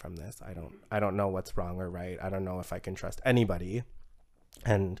jaded from this. I don't know what's wrong or right. I don't know if I can trust anybody.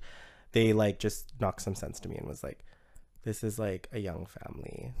 And they like just knocked some sense to me and was like, this is like a young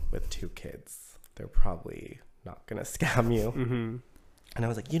family with 2 kids. They're probably not gonna scam you. Mm-hmm. And I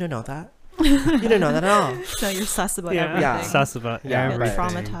was like, you don't know that. You don't know that at all. So you're sus about Yeah. everything. Yeah. Sus about Yeah, You're but,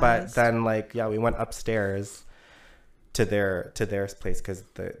 traumatized. but then like, yeah, we went upstairs to their place because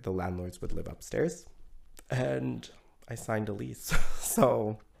the landlords would live upstairs, and I signed a lease.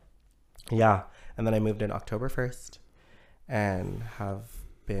 So yeah, and then I moved in October 1st and have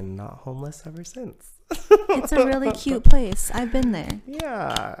been not homeless ever since. It's a really cute place. I've been there.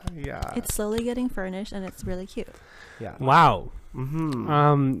 Yeah. It's slowly getting furnished and it's really cute. Yeah. Wow.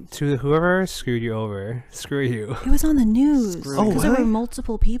 Mm-hmm. To whoever screwed you over, screw you. It was on the news Screw because there were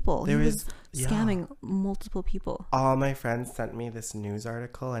multiple people. There he was scamming multiple people. All my friends sent me this news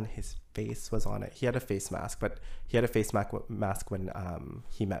article and his face was on it. He had a face mask, but he had a face mask when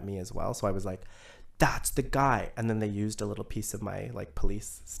he met me as well. So I was like, that's the guy. And then they used a little piece of my like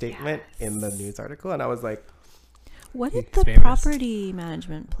police statement in the news article, and I was like, What did He's the famous. property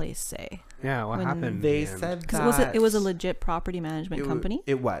management place say? Yeah, what When happened? they man? said Because that it was a legit property management company.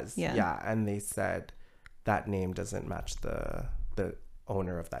 It was, Yeah. yeah. And they said that name doesn't match the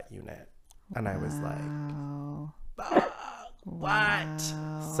owner of that unit, and I was like, Wow. what?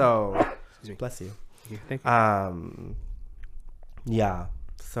 Wow. So, Excuse me. bless you. Thank you. Yeah.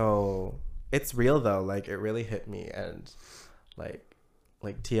 So it's real though. Like it really hit me, and like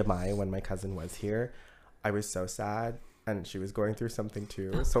TMI, when my cousin was here, I was so sad, and she was going through something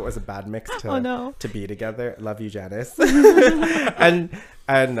too. So it was a bad mix to be together. Love you, Janice.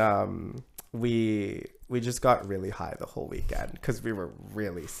 and we just got really high the whole weekend because we were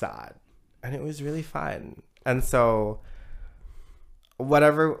really sad, and it was really fun. And so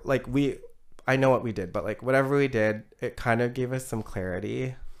whatever, like I know what we did, but like whatever we did, it kind of gave us some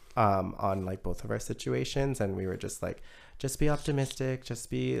clarity on like both of our situations, and we were just like, just be optimistic,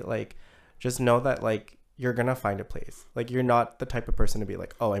 just know that like you're gonna find a place. Like you're not the type of person to be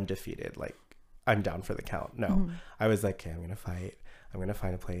like, oh, I'm defeated, like I'm down for the count. No. I was like, okay, I'm gonna fight, I'm gonna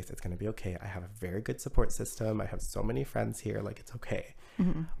find a place, it's gonna be okay. I have a very good support system, I have so many friends here, like it's okay.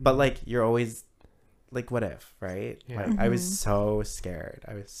 But like you're always like, what if, right? Yeah. Like I was so scared.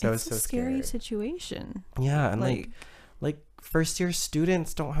 I was so it's a scary scared. situation. Yeah, and like first year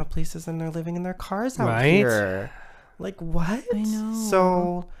students don't have places, and they're living in their cars out Right? here. Like what? I know.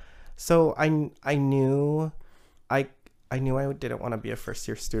 So I knew I didn't want to be a first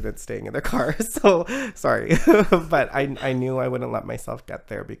year student staying in their car. So sorry, but I knew I wouldn't let myself get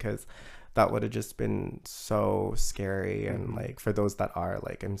there, because that would have just been so scary. And like for those that are,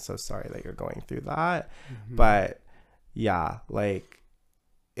 like, I'm so sorry that you're going through that. But yeah, like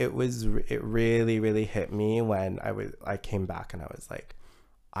it really, really hit me when I came back, and I was like,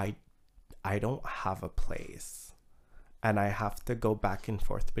 I don't have a place, and I have to go back and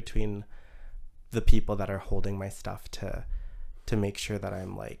forth between the people that are holding my stuff to make sure that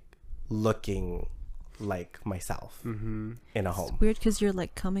I'm like looking like myself in a home. Weird because you're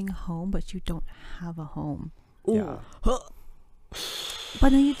like coming home, but you don't have a home. Yeah.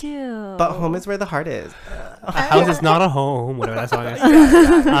 But no, you do. But home is where the heart is. A house is not a home, whatever that song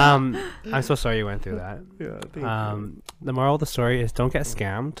is. I'm so sorry you went through that. Yeah, thank you. The moral of the story is don't get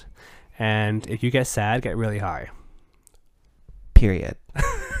scammed, and if you get sad, get really high. Period.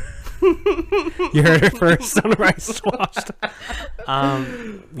 You heard it first on RiceWashed.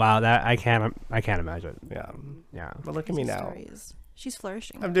 Wow, that I can't imagine. Yeah. But look at me now. Stories. She's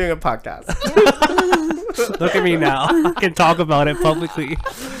flourishing. I'm doing a podcast. Look at me now. I can talk about it publicly.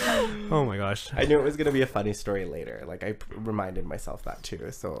 Oh my gosh. I knew it was gonna be a funny story later. Like I reminded myself that too.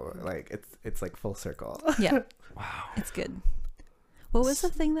 So like it's like full circle. Yeah. Wow. It's good. What was the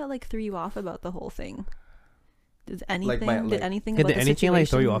thing that like threw you off about the whole thing? Did anything Like, anything Yeah, about did the anything, like,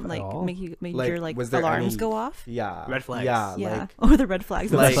 throw you situation, off at like all? make Like, your like was there alarms any- go off? Yeah. Red flags. Yeah. Yeah. Like, Or the red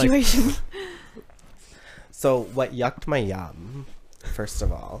flags of the like- situation. so what yucked my yum, first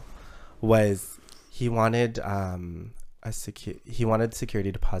of all, was he wanted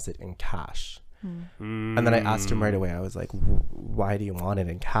security deposit in cash. And then I asked him right away. I was like, why do you want it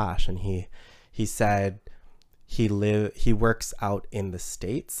in cash? And he said he works out in the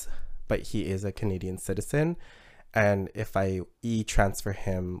States, but he is a Canadian citizen. And if I e-transfer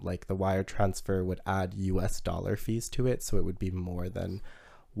him, like the wire transfer would add US dollar fees to it. So it would be more than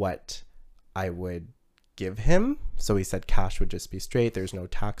what I would give him. So he said cash would just be straight. There's no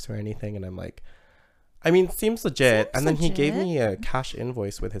tax or anything. And I'm like, I mean, seems legit. Seems And then he gave legit. me a cash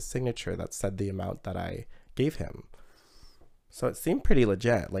invoice with his signature that said the amount that I gave him. So it seemed pretty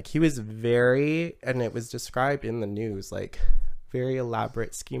legit. Like he was and it was described in the news, like very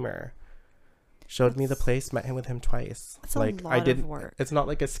elaborate schemer. Showed me the place, met him with him twice. That's a like lot I of didn't work. It's not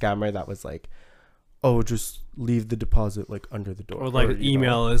like a scammer that was like, oh, just leave the deposit like under the door. Or like you know,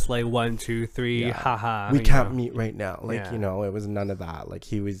 email is like 1, 2, 3, Yeah. haha. we you can't know. meet right now. Like, Yeah. you know, it was none of that. Like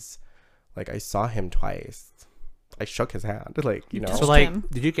he was like, I saw him twice. I shook his hand. Like, you know. touched So like, him.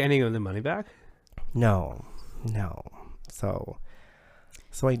 did you get any of the money back? No. So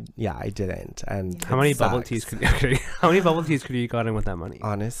I didn't. And How many bubble teas could how many bubble teas could you got in with that money?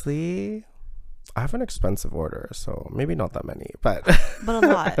 Honestly, I have an expensive order, so maybe not that many, but But a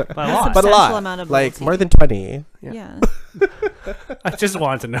lot. But a lot. but a lot. Amount of Like bubble more tea. than 20. Yeah. I just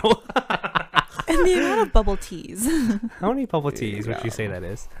wanted to know. And the amount of bubble teas. How many bubble teas would you say that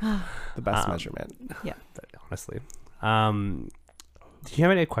is? The best measurement. Yeah. Honestly. Do you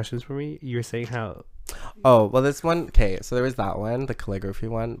have any questions for me? You were saying how... Oh, well, this one, okay, so there was that one, the calligraphy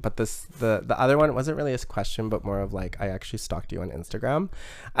one, but the other one wasn't really a question, but more of like, I actually stalked you on Instagram.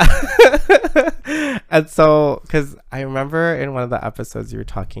 And so, because I remember in one of the episodes you were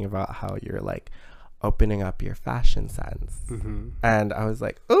talking about how you're like opening up your fashion sense. Mm-hmm. And I was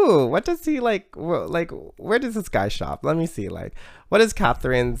like, ooh, what does he like, where does this guy shop? Let me see, like, what is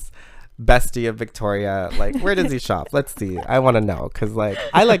Catherine's bestie of Victoria, like, where does he shop? Let's see, I want to know, because like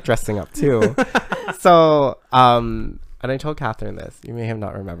I like dressing up too. So and I told Catherine this, you may have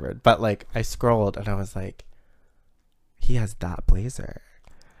not remembered, but like I scrolled and I was like, he has that blazer.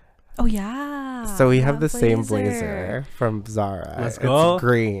 Oh yeah. So we have the same blazer from Zara. Let's go. It's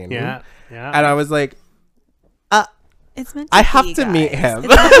green. Yeah. And I was like, It's meant to I have be, to meet guys. him.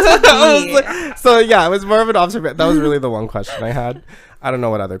 It's meant to I was be. like, so yeah, it was more of an observation. That was really the one question I had. I don't know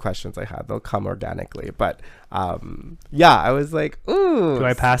what other questions I had. They'll come organically. But yeah, I was like, ooh. Do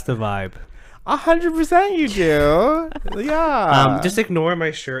I pass the vibe? 100% you do. Yeah. Just ignore my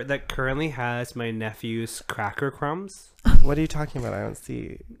shirt that currently has my nephew's cracker crumbs. What are you talking about? I don't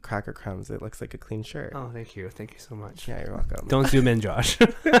see cracker crumbs. It looks like a clean shirt. Oh, thank you. Thank you so much. Yeah, you're welcome. Don't zoom in, Josh.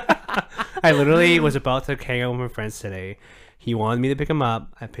 I literally was about to hang out with my friends today. He wanted me to pick him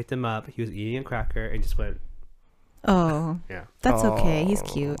up. I picked him up. He was eating a cracker and just went, Oh, yeah. that's okay. He's Oh.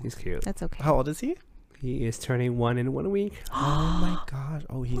 cute. He's cute. That's okay. How old is he? He is turning 1 in 1 week. Oh my god.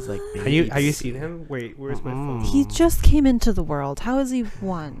 Oh, he's like Have you seen him? Wait, where's my phone? He just came into the world. How is he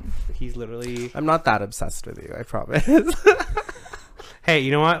one? He's literally... I'm not that obsessed with you, I promise. Hey, you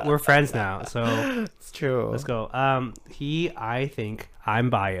know what? We're friends now, so It's true. let's go. I think,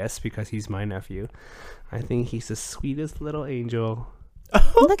 I'm biased because he's my nephew. I think he's the sweetest little angel.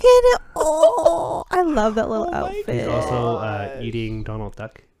 Look at it. Oh, I love that little Oh my outfit. He's also Gosh. eating Donald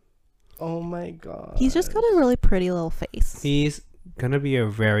Duck. Oh my god. He's just got a really pretty little face. He's gonna be a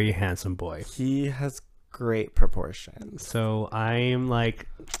very handsome boy. He has great proportions. So I'm like,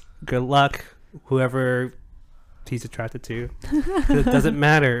 good luck, whoever he's attracted to. It doesn't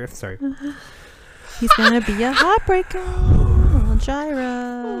matter. Sorry. He's gonna be a heartbreaker. Little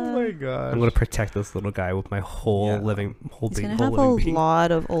Gyra. Oh my god. I'm gonna protect this little guy with my whole Yeah. He's living gonna have a whole living being.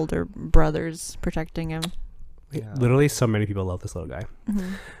 lot of older brothers protecting him. Yeah. Literally, so many people love this little guy.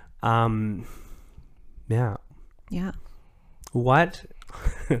 Mm-hmm. Yeah. Yeah. What?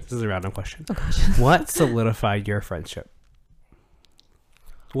 This is a random question. Oh gosh. What solidified your friendship?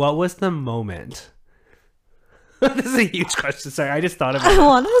 What was the moment? This is a huge question. Sorry, I just thought of I it.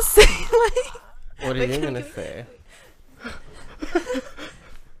 want to say like. What are you gonna say?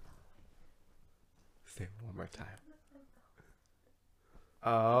 Say it one more time.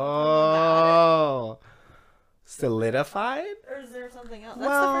 Oh, solidified? Or is there something else? That's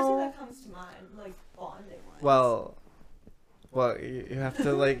the first thing that comes to mind, like bonding wise. Well, you have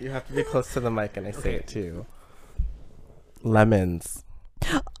to be close to the mic, and I say it too. Lemons.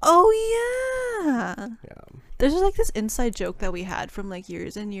 Oh yeah. Yeah, There's just like this inside joke that we had from like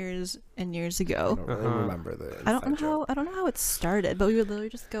years and years and years I ago. don't really remember the. I don't know how it started, but we would literally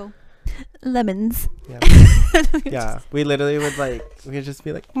just go lemons. Yeah, yeah. We literally we'd just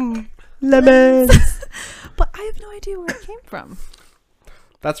be like lemons. But I have no idea where it came from.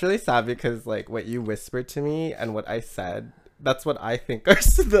 That's really sad because like what you whispered to me and what I said, that's what I think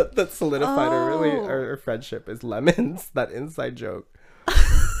that solidified our friendship is lemons. That inside joke.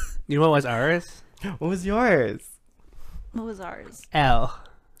 You know what was ours? What was yours? What was ours? L.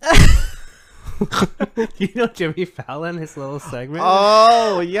 You know Jimmy Fallon, his little segment?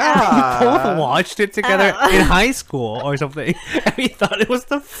 Oh We yeah. both watched it together in high school or something, and we thought it was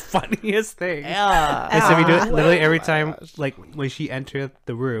the funniest thing. Yeah. And so we do it literally Oh every my time, gosh. like when she entered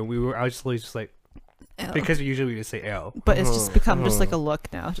the room. I was just like, Ew. because usually we would say L. But it's just become just like a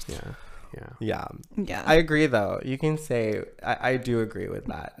look now. Just, Yeah, yeah. Yeah. yeah. I agree though. You can say I do agree with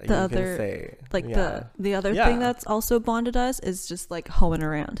that. The you other- can say like yeah. the other Yeah. thing that's also bonded us is just like hoeing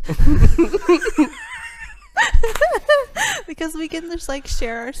around. Because we can just like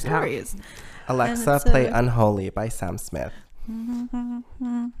share our stories. Alexa, it's, play Unholy by Sam Smith.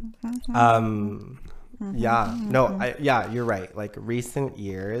 Yeah. No, you're right. Like recent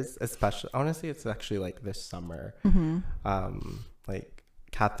years, especially honestly, it's actually like this summer. Like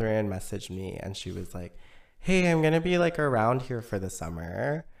Catherine messaged me and she was like, hey, I'm gonna be like around here for the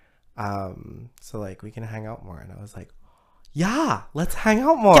summer, so like we can hang out more. And I was like, yeah, let's hang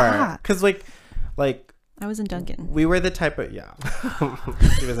out more. Yeah. Because like I was in Duncan. we were the type of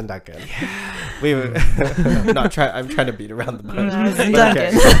she was in Duncan. We were not trying. I'm trying to beat around the bush. I was in But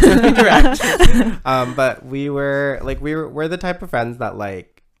Duncan. Correct. But we're the type of friends that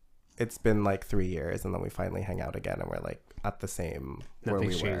like it's been like 3 years and then we finally hang out again and we're like at the same where we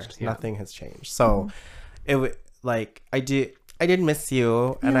Nothing's were. changed, yeah. Nothing has changed. So it would like I did miss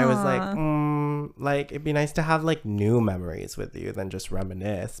you, and I was like it'd be nice to have like new memories with you than just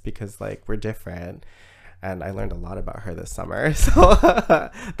reminisce, because like we're different. And I learned a lot about her this summer, so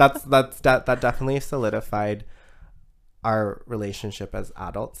that definitely solidified our relationship as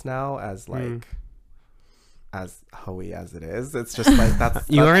adults now, as like as hoey as it is. It's just like that's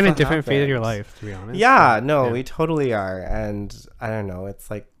You are in a what different phase of your happened. life, to be honest. Yeah, But, no, yeah. we totally are, and I don't know. It's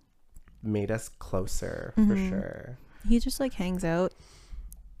like made us closer for sure. He just like hangs out.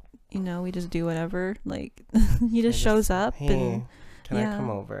 You know, we just do whatever. Like he just shows up Hey, and can I yeah. come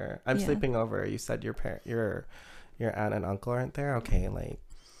over? I'm Yeah. sleeping over. You said your aunt and uncle aren't there. Okay, like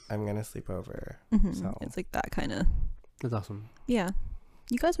I'm gonna sleep over. So it's like that kind of. That's awesome. Yeah,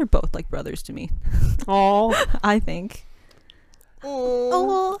 you guys are both like brothers to me. Oh. I think.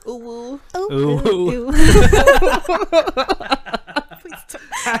 Oh, Ooh. Please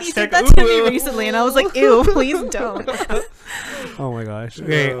don't. You did that to me recently, and I was like, "Ew, please don't." Oh my gosh.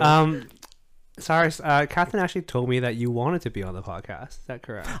 Okay. Cyrus, Catherine actually told me that you wanted to be on the podcast. Is that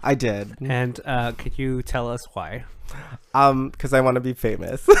correct? I did. And could you tell us why? Because I want to be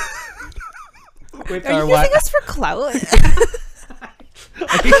famous. With Are you using us for clout?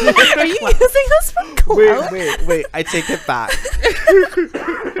 Are you using us for clout? Wait. I take it back.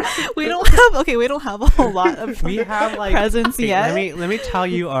 We don't have a whole lot of We have like presence okay, yet. Let me tell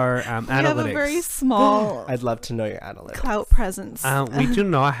you our analytics. We have a very small I'd love to know your analytics. clout presence. We do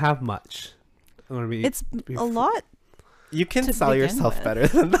not have much. I'm gonna be. It's a lot. You can to sell begin yourself with. better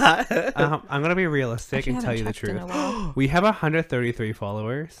than that. I'm gonna be realistic Actually, and tell you the haven't checked in truth. a while. We have 133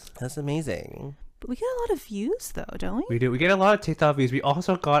 followers. That's amazing. But we get a lot of views, though, don't we? We do. We get a lot of TikTok views. We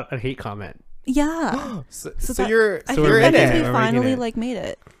also got a hate comment. Yeah. So that- you're I so think you're in that it. we We're making finally it. like made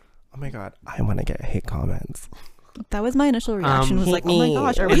it. Oh my god, I want to get hate comments. That was my initial reaction. Was hate like, oh my me.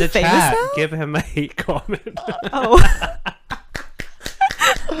 gosh, are In we the famous chat, now? give him a hate comment. Oh.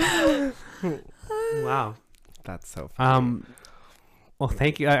 Wow. That's so funny. Well,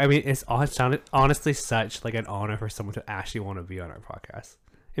 thank you. I mean, it sounded honestly such like an honor for someone to actually want to be on our podcast.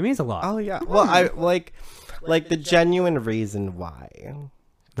 It means a lot. Oh yeah. Well, I like the genuine reason why.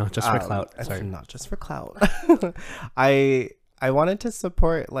 Not just for clout. It's Sorry. not just for clout. I wanted to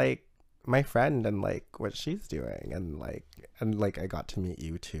support like my friend and like what she's doing, and I got to meet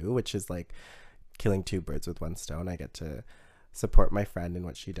you too, which is like killing two birds with one stone. I get to support my friend in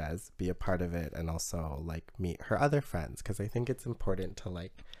what she does, be a part of it, and also like meet her other friends, because I think it's important to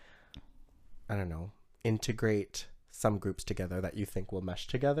like, I don't know, integrate some groups together that you think will mesh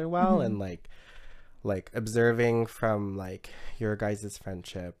together well, and like observing from like your guys'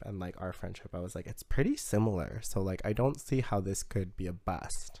 friendship and like our friendship, I was like, it's pretty similar, so like I don't see how this could be a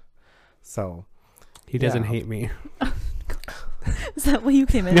bust. So He doesn't yeah. hate me. Is that what you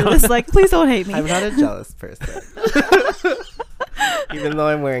came into this? Like, please don't hate me. I'm not a jealous person. Even though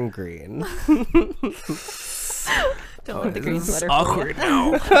I'm wearing green. Don't let the green This is sweater. awkward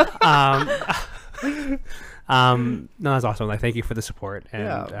now. No, that's awesome. Like, thank you for the support. And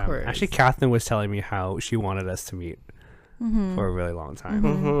Yeah, of course. actually, Catherine was telling me how she wanted us to meet for a really long time.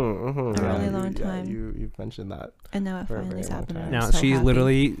 A really long time. You've mentioned that. And now it For a finally very long happened. time. and Now I'm so she happy.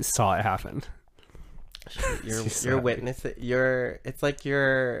 literally saw it happen. You're She's you're happy. witnessing. It's like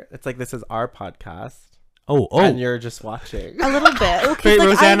this is our podcast, Oh, and you're just watching. a little bit. Okay, Wait, like,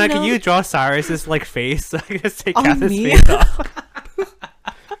 Rosanna, I can know- you draw Cyrus's like face? So I can just take Oh, Catherine's me? face off.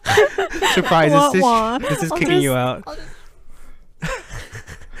 Surprise! Wah, This wah. is I'll kicking you just- out.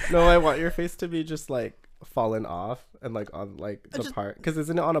 No, I want your face to be just like fallen off and like on like the part, because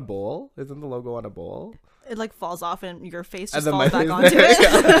isn't it on a bowl? Isn't the logo on a bowl? It like falls off and your face And just then falls my back face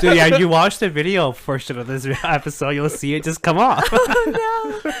onto there. it. So yeah, you watch the video portion of this episode, you'll see it just come off.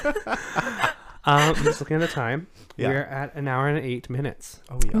 Oh, I'm just looking at the time. Yeah. We're at an hour and 8 minutes.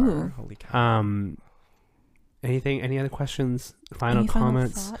 Oh, we are. Ooh. Holy cow. Any other questions? no. Final Any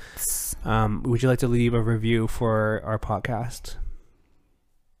comments? thoughts? Would you like to leave a review for our podcast?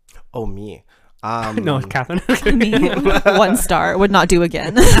 Oh, me. No, Catherine. Me, 1 star. Would not do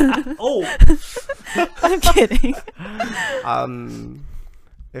again. Oh, I'm kidding.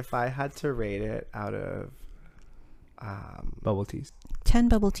 If I had to rate it out of, bubble teas. 10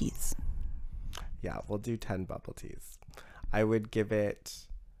 bubble teas. Yeah, we'll do 10 bubble teas. I would give it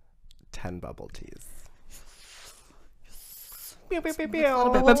 10 bubble teas. At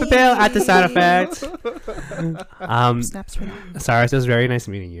the sound effect. Snaps for that. Cyrus, it was very nice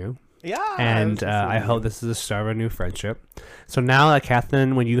meeting you. Yeah. And I hope this is the start of a new friendship. So now,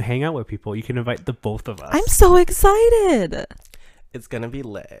 Catherine, when you hang out with people, you can invite the both of us. I'm so excited. It's gonna be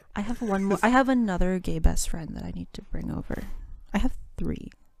lit. I have one more. I have another gay best friend that I need to bring over. I have 3.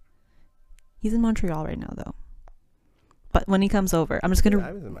 He's in Montreal right now, though. But when he comes over, I'm just I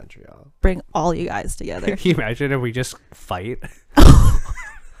gonna was in Montreal. bring all you guys together. Can you imagine if we just fight?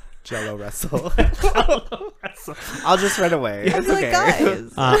 Jello wrestle. I'll just run away. I'd It's be like, okay.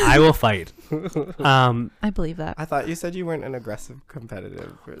 guys. I will fight. I believe that. I thought you said you weren't an aggressive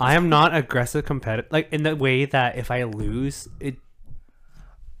competitive. I am not aggressive competitive, like in the way that if I lose, it.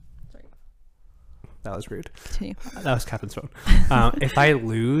 That was rude. Continue. That was Catherine's phone. If I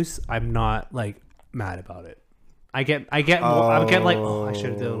lose, I'm not like mad about it. I get more. I get like, oh, I should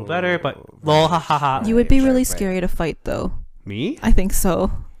have done a little better, but lol, ha ha ha. You would be really right. scary to fight, though. Me? I think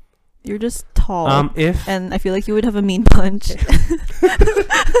so. You're just tall. If And I feel like you would have a mean punch.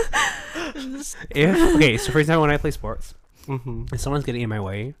 okay, so for example, when I play sports, Mm-hmm. if someone's getting in my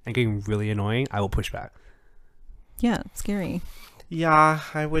way and getting really annoying, I will push back. Yeah, scary. Yeah,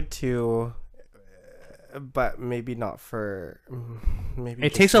 I would too. But maybe not for. Maybe It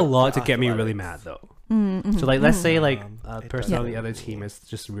just takes a for lot to get me really athletics. mad, though. Mm-hmm. So like, let's say like a it person does. on the other team is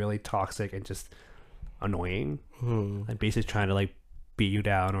just really toxic and just annoying, Hmm. like basically trying to like beat you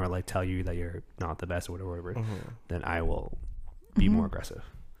down or like tell you that you're not the best or whatever. Mhm. Then I will be more aggressive.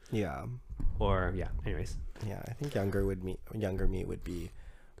 Yeah. Or yeah. Anyways, Yeah, I think younger me would be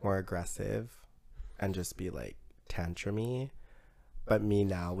more aggressive and just be like tantrumy, but me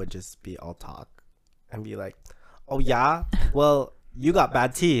now would just be all talk and be like, "Oh yeah, well you got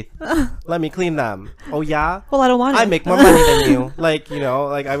bad teeth. Let me clean them. Oh yeah, Well, I don't want it. I make more money than you." Like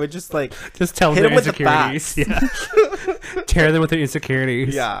like I would just like just tell hit them them their with the insecurities. Yeah. Tear them with their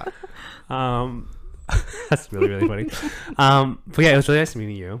insecurities. yeah. That's really really funny. But yeah, it was really nice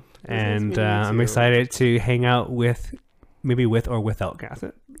meeting you, and meeting you I'm too. excited to hang out with maybe with or without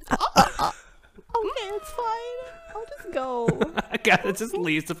Catherine. Okay, it's fine. I'll just go. Catherine just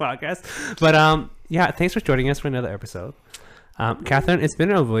leaves the podcast. But yeah, thanks for joining us for another episode. Catherine, it's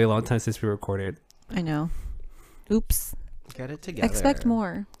been a really long time since we recorded. I know. Oops. Get it together. Expect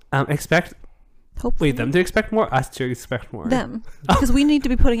more. Expect Hopefully. them to expect more, us to expect more. Them. Because we need to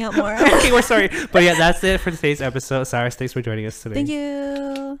be putting out more. Okay, we're sorry. But yeah, that's it for today's episode. Cyrus, thanks for joining us today. Thank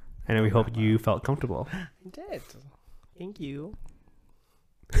you. And we hope you felt comfortable. I did. Thank you.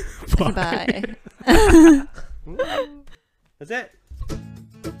 Goodbye. That's it.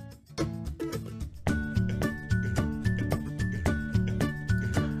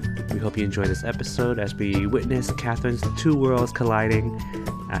 We hope you enjoyed this episode as we witnessed Catherine's 2 worlds colliding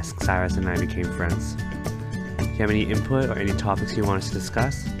as Cyrus and I became friends. If you have any input or any topics you want us to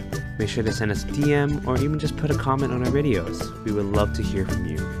discuss, make sure to send us a DM or even just put a comment on our videos. We would love to hear from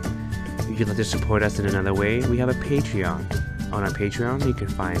you. If you'd like to support us in another way, we have a Patreon. On our Patreon, you can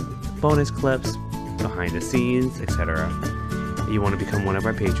find bonus clips, behind the scenes, etc. If you want to become one of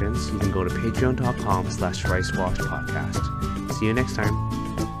our patrons, you can go to patreon.com/RiceWashed podcast. See you next time.